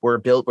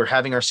 We're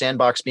having our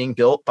sandbox being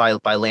built by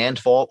Land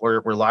Vault.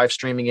 We're live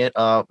streaming it.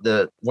 One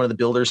of the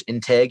builders,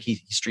 Integ,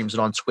 he streams it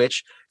on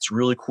Twitch. It's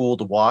really cool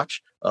to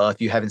watch.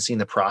 If you haven't seen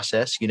the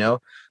process,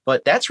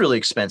 but that's really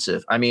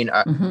expensive. I mean,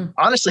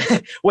 honestly,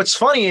 what's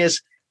funny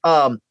is,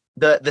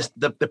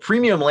 the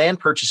premium land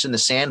purchase in the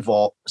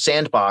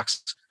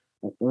Sandbox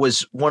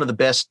was one of the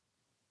best,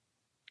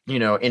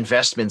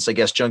 investments, I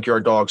guess,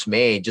 Junkyard Dogs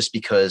made, just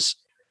because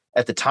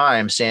at the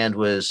time sand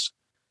was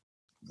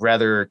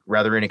rather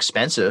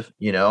inexpensive,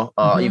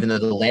 even though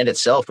the land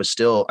itself was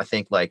still, I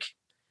think, like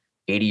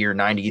 80 or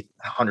 90,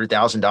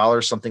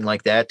 $100,000, something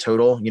like that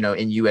total,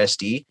 in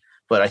USD.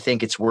 But I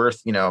think it's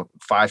worth,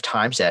 5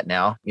 times that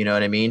now, you know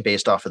what I mean?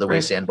 Based off of the way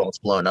Sandbolt's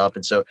blown up.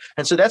 And so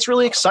that's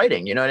really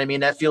exciting. You know what I mean?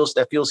 That feels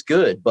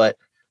good. But,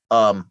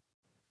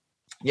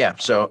 yeah.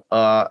 So,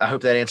 I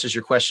hope that answers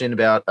your question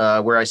about,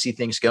 where I see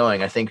things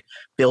going. I think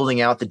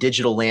building out the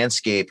digital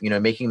landscape,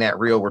 making that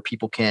real, where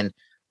people can,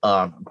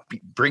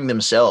 bring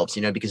themselves,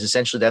 because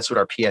essentially that's what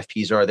our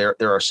PFPs are.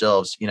 They're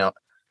ourselves,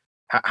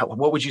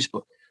 what would you,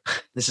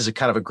 this is a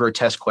kind of a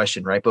grotesque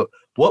question, right? But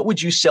what would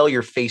you sell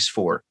your face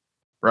for,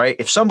 right?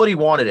 If somebody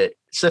wanted it,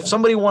 so if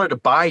somebody wanted to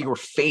buy your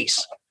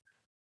face,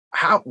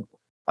 $1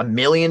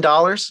 million,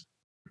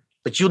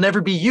 but you'll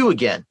never be you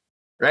again,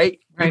 right?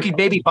 You could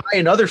maybe buy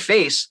another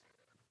face.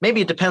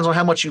 Maybe it depends on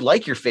how much you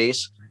like your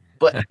face.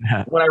 But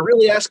when I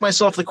really ask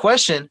myself the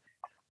question,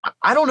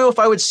 I don't know if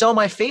I would sell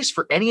my face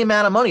for any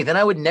amount of money. Then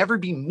I would never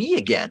be me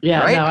again.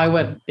 Yeah, right? No, I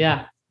would.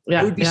 Yeah.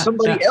 It would be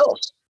somebody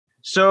else.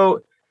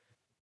 So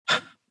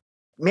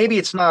maybe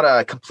it's not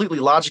a completely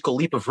logical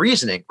leap of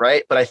reasoning,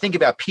 right? But I think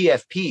about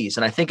PFPs,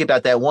 and I think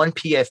about that one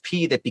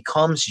PFP that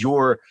becomes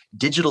your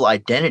digital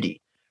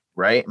identity,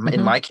 right?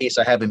 In my case,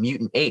 I have a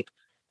mutant ape,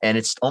 and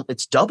it's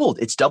doubled.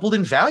 It's doubled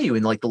in value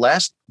in like the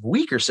last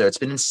week or so. It's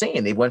been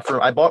insane.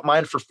 I bought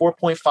mine for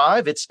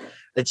 4.5.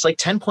 It's like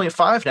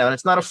 10.5 now, and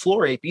it's not a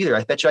floor ape either.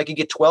 I bet you I could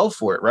get 12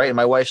 for it, right? And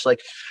my wife's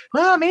like,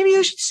 well, maybe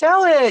you should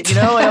sell it, And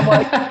I'm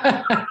like,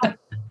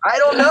 I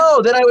don't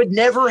know. Then I would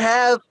never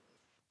have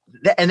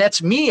that. And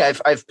that's me.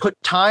 I've put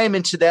time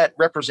into that,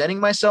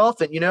 representing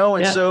myself,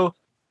 and so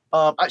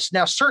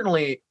now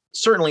certainly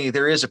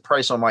there is a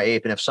price on my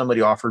ape. And if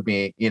somebody offered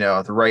me,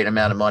 the right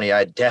amount of money,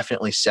 I'd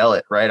definitely sell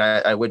it. Right.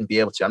 I wouldn't be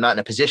able to. I'm not in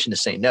a position to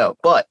say no.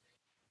 But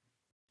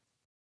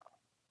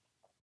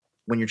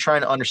when you're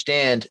trying to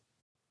understand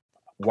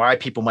why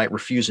people might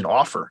refuse an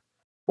offer,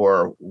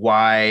 or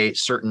why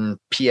certain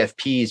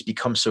PFPs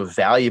become so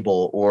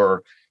valuable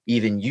or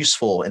even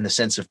useful in the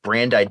sense of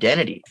brand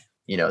identity,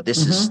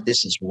 this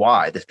is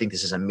why I think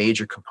this is a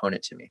major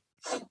component to me.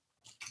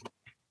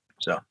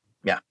 So,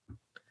 yeah.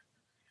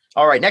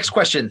 All right. Next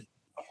question.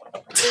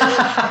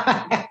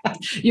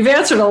 You've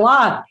answered a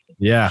lot.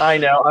 Yeah, I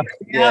know.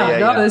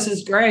 This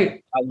is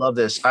great. I love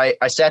this. I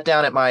sat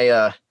down at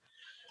my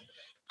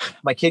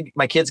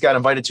kids got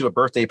invited to a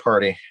birthday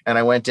party, and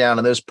I went down,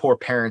 and those poor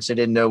parents, they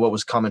didn't know what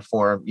was coming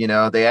for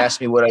them. They asked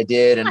me what I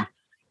did, and,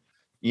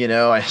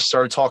 I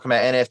started talking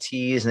about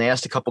NFTs, and they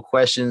asked a couple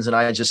questions, and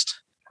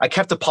I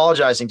kept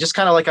apologizing, just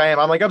kind of like I am.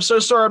 I'm like, I'm so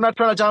sorry. I'm not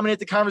trying to dominate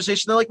the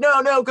conversation. They're like,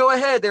 no, go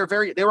ahead. They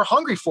were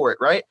hungry for it.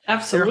 Right.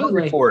 Absolutely. They were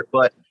hungry for it.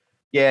 But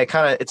yeah,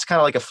 it's kind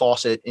of like a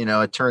faucet,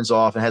 it turns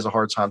off and has a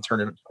hard time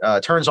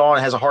turns on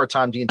and has a hard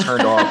time being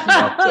turned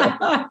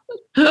off.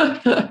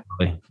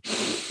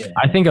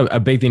 I think a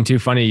big thing too,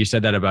 funny you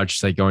said that about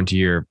just like going to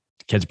your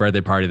kid's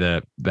birthday party,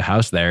 the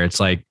house there. It's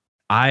like,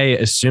 I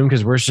assume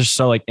because we're just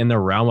so like in the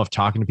realm of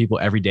talking to people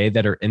every day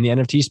that are in the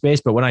NFT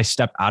space. But when I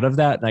step out of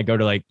that and I go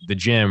to like the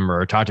gym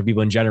or talk to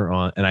people in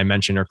general, and I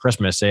mention or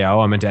Christmas, say,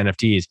 oh, I'm into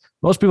NFTs.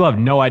 Most people have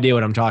no idea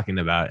what I'm talking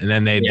about. And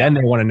then they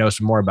want to know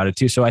some more about it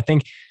too. So I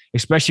think,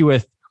 especially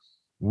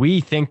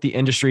we think the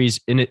industry's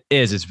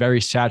it's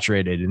very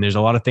saturated, and there's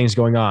a lot of things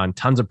going on,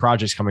 tons of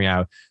projects coming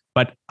out.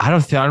 But I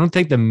don't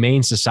think the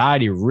main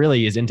society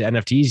really is into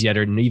NFTs yet,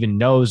 or even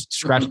knows,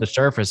 scratch the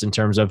surface in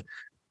terms of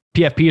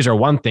PFPs are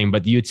one thing,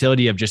 but the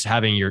utility of just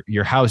having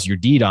your house, your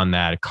deed on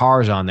that,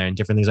 cars on there, and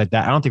different things like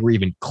that. I don't think we're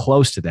even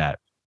close to that.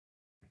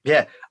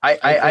 Yeah,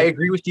 I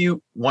agree with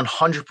you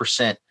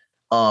 100%.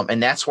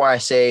 And that's why I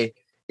say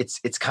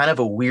it's kind of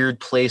a weird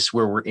place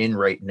where we're in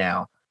right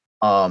now,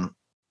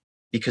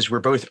 because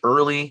we're both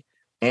early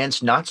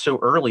and not so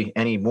early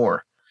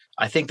anymore.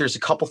 I think there's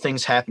a couple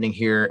things happening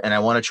here, and I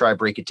want to try to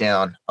break it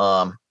down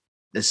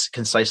as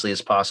concisely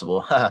as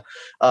possible.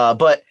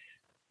 But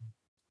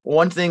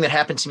one thing that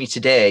happened to me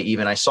today,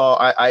 even so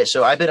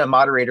I've been a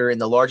moderator in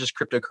the largest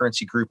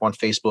cryptocurrency group on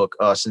Facebook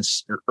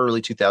since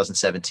early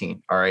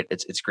 2017. All right.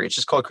 It's great. It's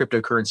just called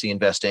Cryptocurrency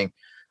Investing.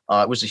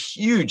 It was a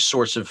huge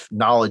source of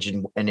knowledge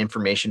and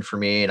information for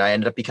me. And I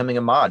ended up becoming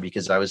a mod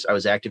because I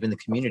was active in the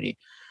community.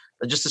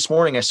 just this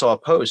morning, I saw a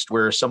post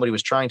where somebody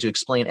was trying to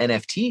explain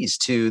NFTs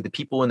to the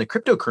people in the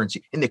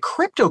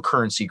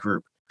cryptocurrency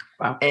group.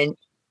 Wow. And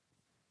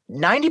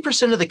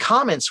 90% of the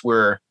comments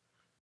were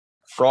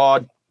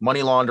fraud,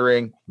 money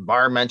laundering,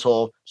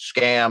 environmental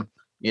scam,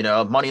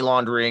 money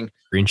laundering,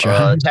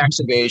 tax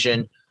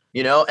evasion,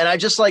 and I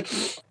just like,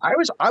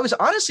 I was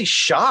honestly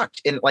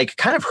shocked and like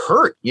kind of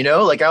hurt,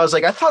 like I was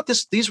like, I thought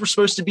these were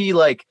supposed to be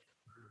like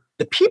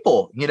the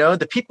people,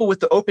 the people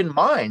with the open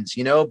minds,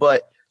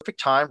 but perfect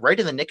time, right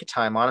in the nick of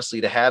time,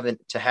 honestly, to have an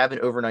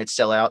overnight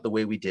sellout the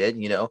way we did,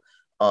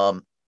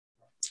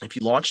 if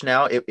you launch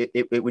now,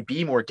 it would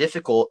be more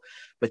difficult,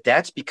 but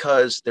that's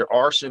because there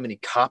are so many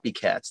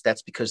copycats.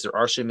 That's because there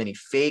are so many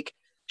fake,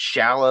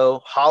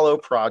 shallow, hollow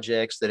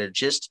projects that are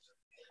just,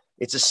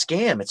 it's a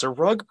scam. It's a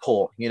rug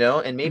pull,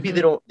 and maybe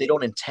they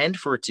don't intend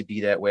for it to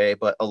be that way.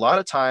 But a lot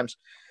of times,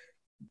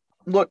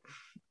 look,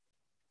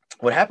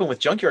 what happened with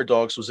Junkyard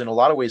Dogs was in a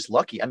lot of ways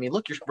lucky. I mean,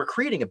 look, we're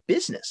creating a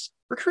business.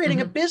 We're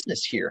creating a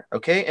business here.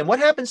 Okay. And what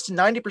happens to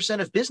 90%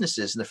 of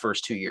businesses in the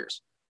first 2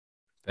 years?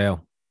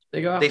 Fail.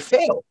 They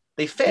fail.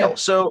 Yeah.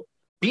 So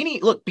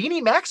Beanie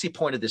Maxi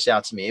pointed this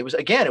out to me. It was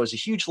a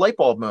huge light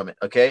bulb moment.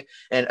 Okay.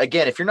 And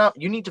again, if you're not,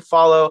 you need to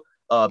follow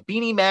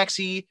Beanie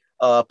Maxi,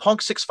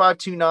 Punk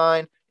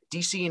 6529,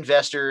 DC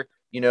Investor.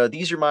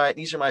 These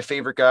are my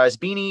favorite guys.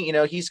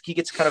 Beanie, he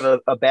gets kind of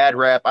a bad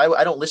rap.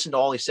 I don't listen to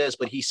all he says,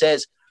 but he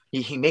says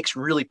he makes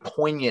really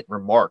poignant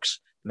remarks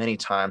many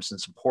times. And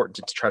it's important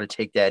to try to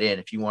take that in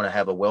if you want to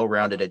have a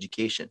well-rounded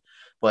education.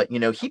 But,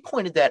 he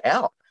pointed that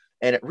out,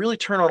 and it really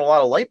turned on a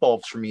lot of light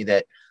bulbs for me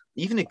that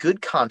even a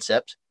good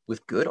concept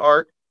with good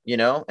art,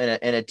 and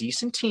a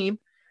decent team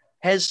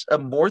has a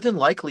more than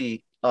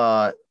likely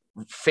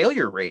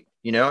failure rate,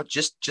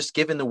 just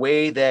given the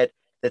way that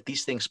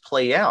these things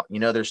play out.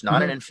 There's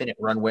not an infinite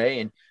runway,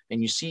 and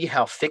you see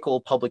how fickle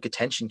public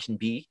attention can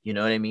be. You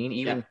know what I mean?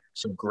 Even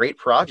some great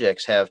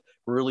projects have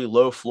really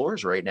low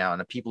floors right now,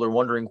 and people are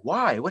wondering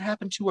why. What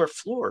happened to our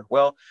floor?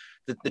 Well,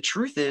 the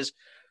truth is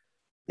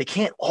they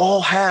can't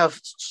all have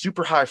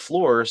super high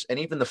floors, and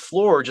even the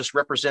floor just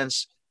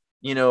represents,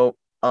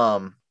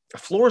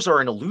 floors are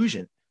an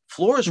illusion.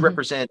 Floors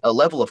represent a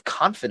level of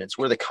confidence,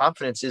 where the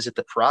confidence is at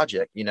the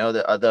project.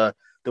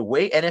 The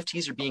way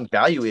NFTs are being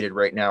evaluated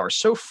right now are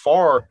so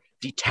far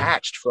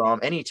detached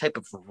from any type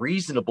of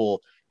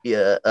reasonable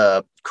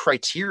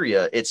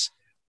criteria. It's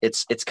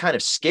kind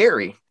of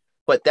scary,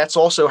 but that's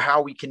also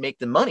how we can make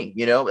the money.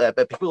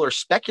 But people are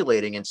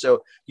speculating, and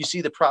so you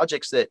see the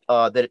projects that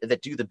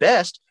do the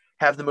best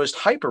have the most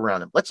hype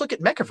around them. Let's look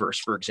at Mechaverse,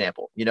 for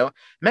example.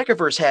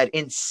 Mechaverse had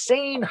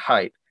insane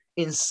hype.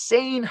 It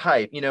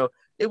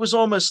was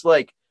almost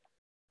like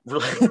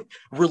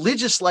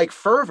religious like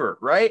fervor,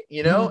 right?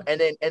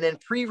 And then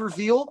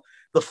pre-reveal,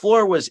 the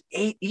floor was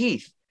 8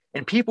 ETH,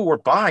 and people were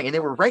buying, and they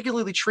were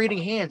regularly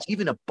trading hands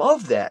even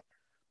above that.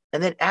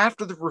 And then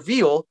after the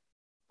reveal,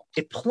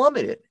 it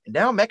plummeted. And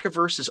now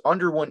Mechaverse is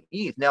under 1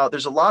 ETH. Now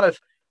there's a lot of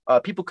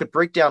people could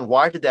break down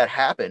why did that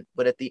happen,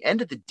 but at the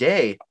end of the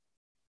day,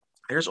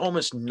 there's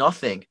almost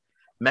nothing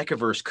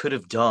Mechaverse could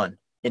have done,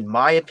 in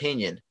my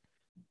opinion,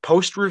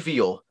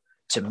 post-reveal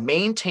to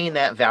maintain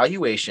that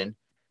valuation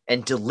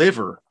and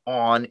deliver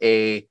on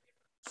a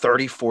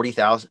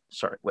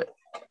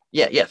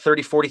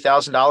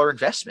 $40,000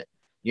 investment.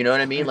 You know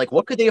what I mean? Like,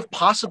 what could they have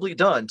possibly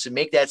done to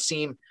make that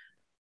seem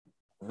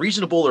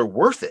reasonable or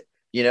worth it?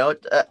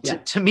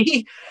 To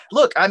me,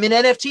 look, I'm in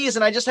NFTs,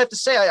 and I just have to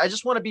say, I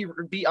just want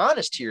to be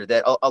honest here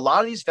that a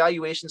lot of these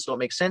valuations don't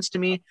make sense to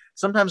me.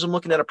 Sometimes I'm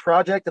looking at a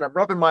project and I'm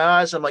rubbing my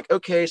eyes. I'm like,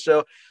 okay,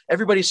 so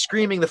everybody's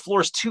screaming the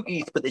floor is 2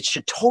 ETH, but it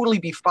should totally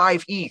be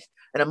 5 ETH.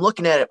 And I'm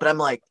looking at it, but I'm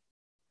like,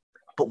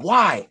 but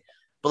why?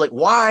 But like,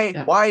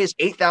 why is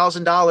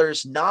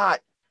 $8,000 not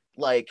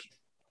like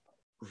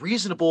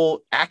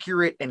reasonable,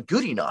 accurate, and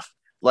good enough?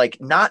 Like,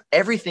 not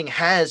everything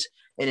has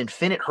an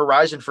infinite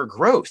horizon for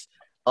growth.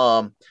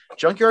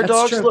 Junkyard That's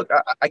Dogs, true. look,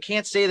 I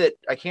can't say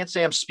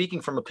I'm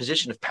speaking from a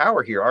position of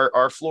power here.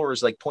 Our floor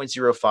is like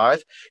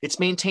 0.05. It's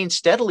maintained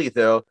steadily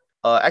though.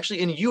 Actually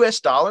in US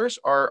dollars,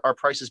 our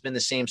price has been the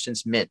same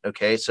since mint.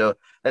 Okay. So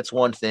that's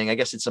one thing. I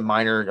guess it's a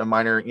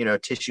minor,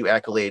 tissue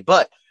accolade,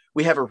 but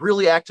we have a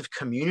really active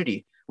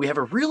community.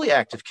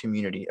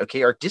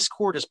 Okay. Our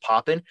Discord is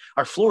popping.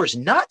 Our floor is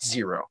not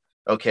zero.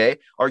 Okay.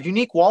 Our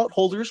unique wallet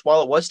holders,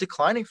 while it was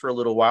declining for a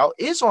little while,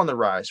 is on the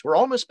rise. We're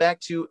almost back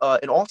to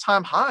an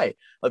all-time high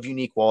of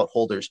unique wallet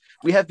holders.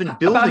 We have been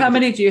building. About how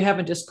many do you have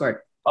in Discord?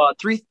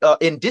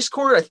 In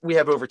Discord, we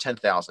have over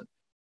 10,000.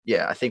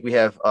 Yeah, I think we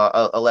have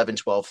 11,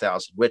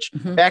 12,000, which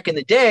back in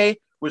the day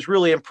was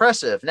really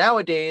impressive.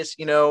 Nowadays,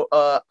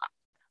 I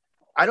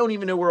don't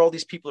even know where all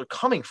these people are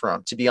coming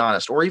from, to be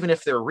honest, or even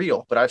if they're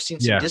real. But I've seen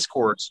some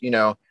Discords,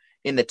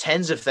 in the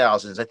tens of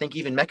thousands. I think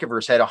even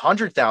Mechaverse had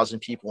 100,000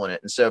 people in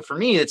it. And so for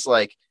me, it's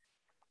like,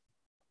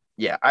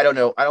 I don't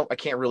know. I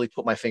can't really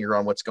put my finger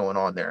on what's going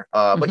on there.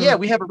 But yeah,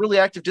 we have a really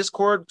active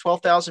Discord,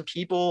 12,000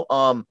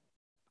 people.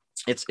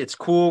 It's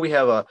cool. We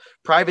have a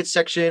private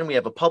section. We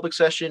have a public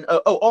session.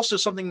 Also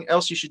something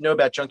else you should know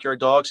about Junkyard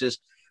Dogs is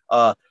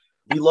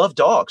we love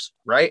dogs,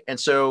 right? And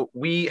so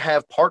we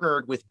have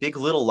partnered with Big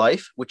Little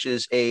Life, which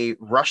is a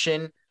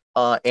Russian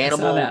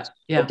animal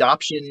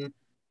adoption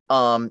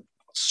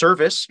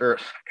service, or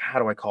how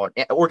do I call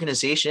it,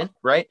 organization,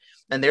 right?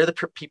 And they're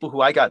the people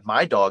who I got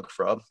my dog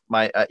from.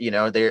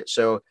 They're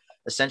so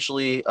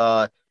essentially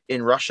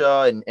in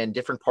Russia and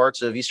different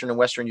parts of Eastern and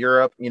Western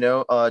Europe,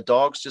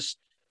 dogs just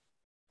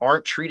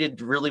aren't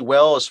treated really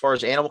well as far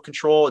as animal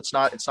control. It's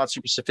not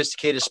super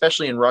sophisticated,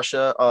 especially in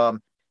Russia.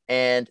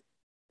 And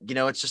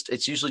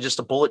it's usually just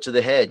a bullet to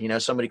the head.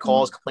 Somebody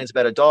calls, complains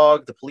about a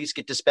dog, the police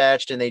get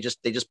dispatched, and they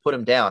just put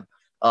them down.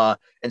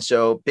 And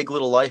so Big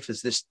Little Life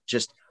is this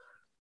just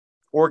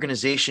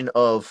organization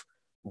of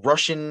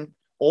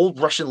old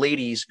Russian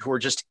ladies who are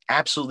just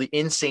absolutely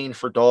insane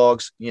for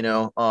dogs. We have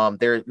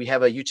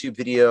a YouTube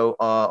video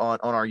on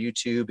our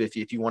YouTube.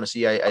 If you want to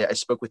see, I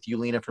spoke with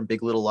Yulina from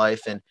Big Little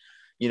Life, and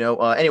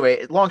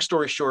anyway, long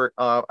story short,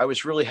 I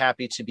was really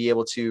happy to be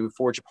able to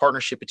forge a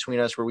partnership between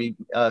us where we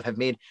have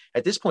made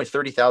at this point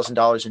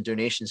 $30,000 in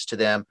donations to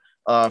them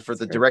for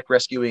the direct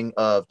rescuing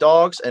of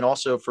dogs, and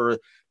also for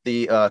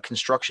the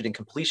construction and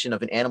completion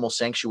of an animal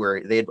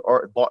sanctuary. They had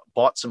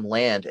bought some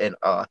land and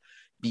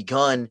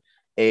begun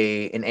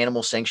an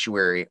animal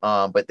sanctuary,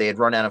 but they had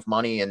run out of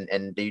money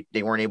and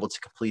they weren't able to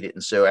complete it.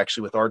 And so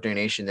actually with our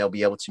donation, they'll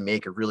be able to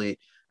make a really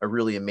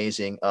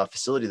amazing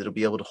facility that'll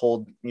be able to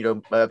hold,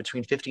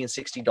 between 50 and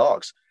 60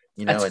 dogs,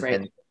 That's great.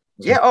 And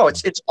yeah. Oh,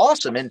 it's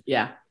awesome. And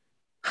yeah,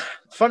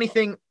 funny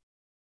thing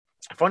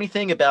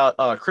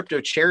about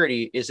crypto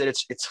charity is that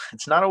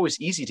it's not always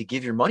easy to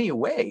give your money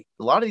away.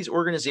 A lot of these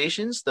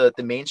organizations, the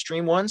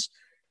mainstream ones,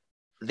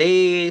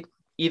 they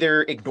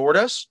either ignored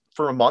us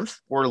for a month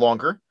or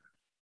longer,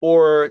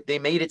 or they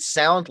made it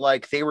sound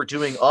like they were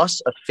doing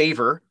us a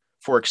favor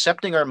for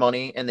accepting our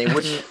money, and they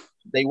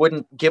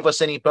wouldn't give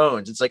us any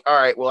bones. It's like, all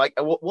right, well,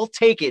 we'll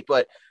take it,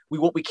 but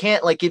we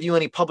can't like give you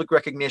any public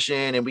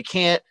recognition, and we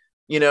can't,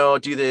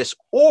 do this.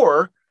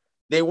 Or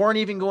they weren't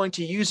even going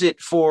to use it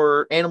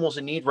for animals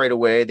in need right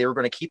away. They were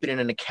going to keep it in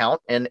an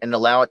account and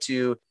allow it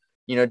to,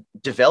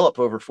 develop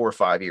over 4 or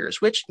 5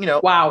 years, which,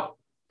 wow.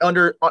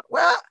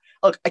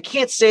 Look, I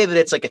can't say that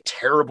it's like a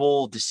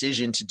terrible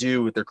decision to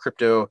do with their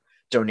crypto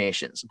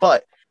donations,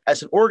 but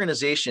as an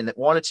organization that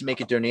wanted to make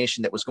a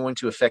donation that was going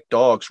to affect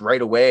dogs right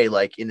away,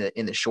 like in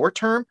the short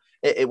term,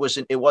 it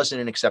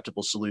wasn't an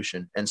acceptable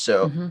solution. And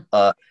so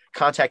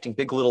contacting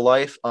Big Little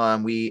Life,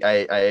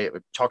 I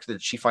talked to the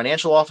chief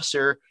financial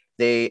officer.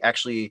 They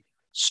actually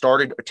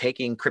started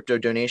taking crypto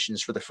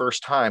donations for the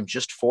first time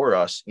just for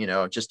us,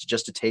 just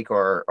to take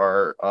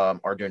our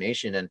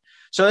donation. And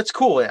so it's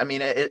cool. I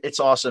mean, it's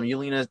awesome.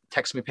 Yulina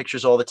texts me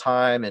pictures all the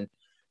time, and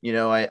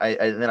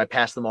and then I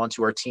pass them on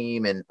to our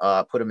team and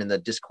put them in the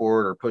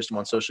Discord or post them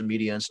on social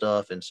media and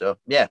stuff. And so,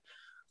 yeah,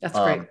 that's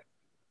great.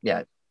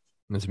 Yeah,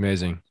 that's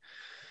amazing.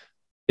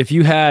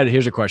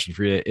 Here's a question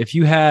for you. If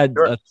you had,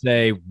 Sure. Let's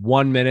say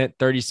 1 minute,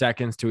 30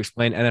 seconds to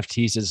explain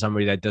NFTs to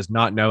somebody that does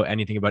not know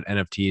anything about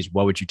NFTs,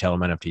 what would you tell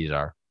them NFTs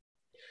are?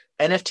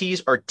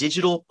 NFTs are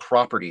digital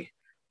property.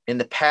 In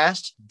the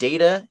past,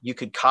 data, you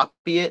could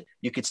copy it,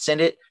 you could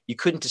send it, you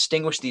couldn't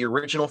distinguish the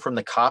original from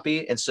the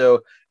copy. And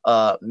so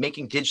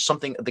making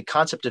the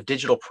concept of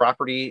digital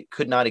property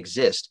could not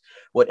exist.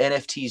 What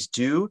NFTs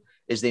do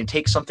is they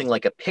take something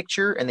like a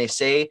picture and they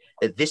say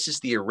that this is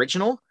the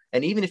original.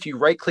 And even if you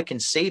right click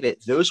and save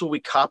it, those will be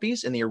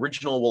copies and the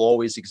original will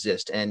always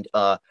exist. And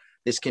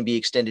this can be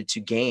extended to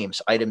games,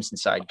 items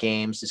inside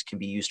games. This can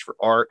be used for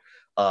art.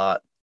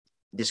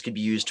 This could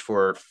be used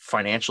for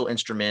financial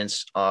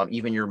instruments,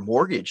 even your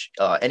mortgage,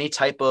 any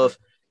type of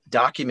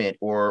document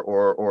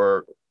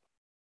or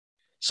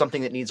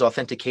something that needs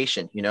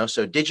authentication.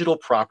 So digital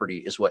property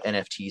is what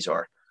NFTs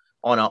are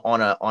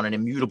on an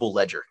immutable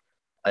ledger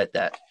at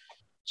that.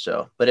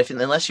 So, but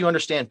unless you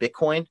understand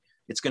Bitcoin,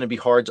 it's going to be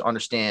hard to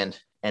understand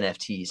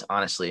NFTs,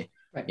 honestly.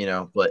 Right.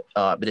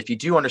 But if you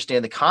do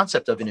understand the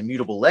concept of an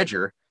immutable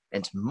ledger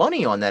and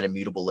money on that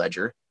immutable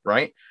ledger,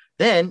 right,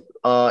 then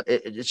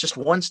it's just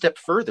one step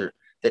further,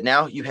 that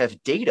now you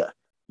have data,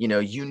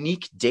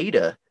 unique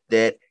data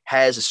that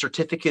has a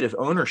certificate of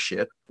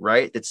ownership,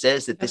 right, that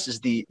says that this is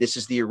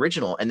the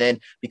original. And then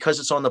because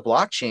it's on the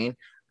blockchain,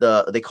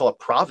 they call it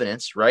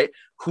provenance, right?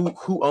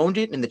 Who owned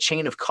it in the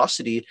chain of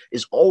custody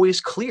is always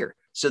clear.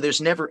 So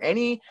there's never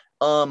any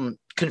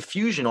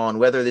confusion on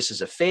whether this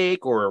is a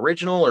fake or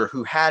original, or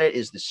who had it,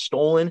 is this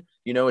stolen.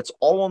 It's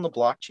all on the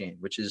blockchain,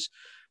 which is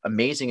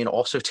amazing and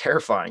also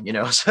terrifying,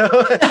 so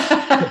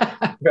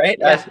right.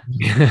 Yeah.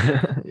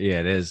 Yeah,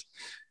 it is.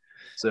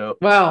 So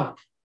well,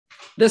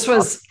 this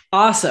was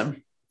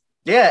awesome.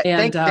 Yeah,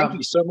 and thank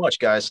you so much,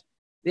 guys.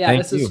 Yeah,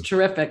 this is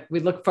terrific. We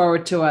look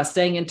forward to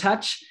staying in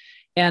touch,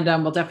 and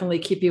we'll definitely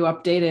keep you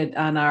updated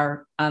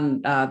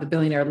on the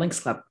Billionaire Links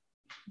Club.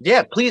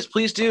 Yeah, please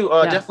do.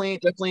 Definitely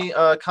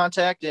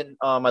contact, and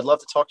I'd love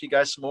to talk to you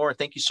guys some more. And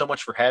thank you so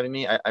much for having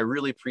me. I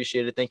really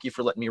appreciate it. Thank you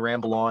for letting me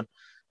ramble on.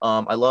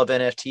 I love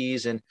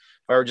NFTs, and if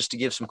I were just to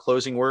give some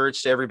closing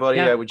words to everybody,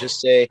 I would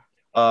just say,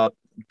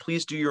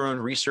 please do your own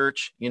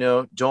research.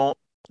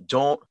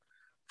 Don't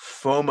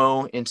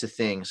FOMO into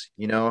things,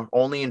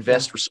 only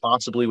invest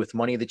responsibly with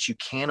money that you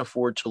can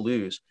afford to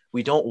lose.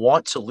 We don't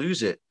want to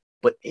lose it,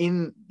 but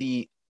in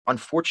the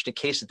unfortunate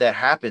case that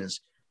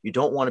happens, you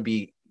don't want to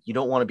be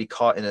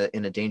caught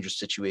in a dangerous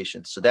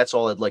situation. So that's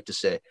all I'd like to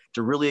say. It's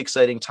a really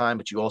exciting time,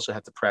 but you also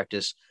have to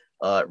practice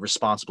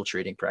responsible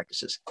trading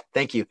practices.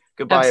 Thank you.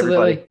 Goodbye,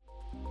 everybody.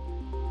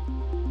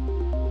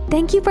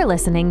 Thank you for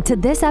listening to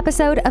this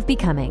episode of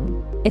Becoming.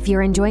 If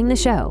you're enjoying the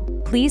show,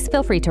 please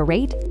feel free to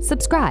rate,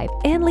 subscribe,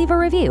 and leave a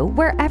review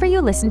wherever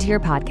you listen to your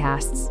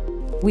podcasts.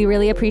 We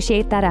really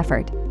appreciate that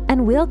effort,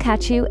 and we'll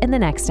catch you in the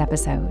next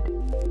episode.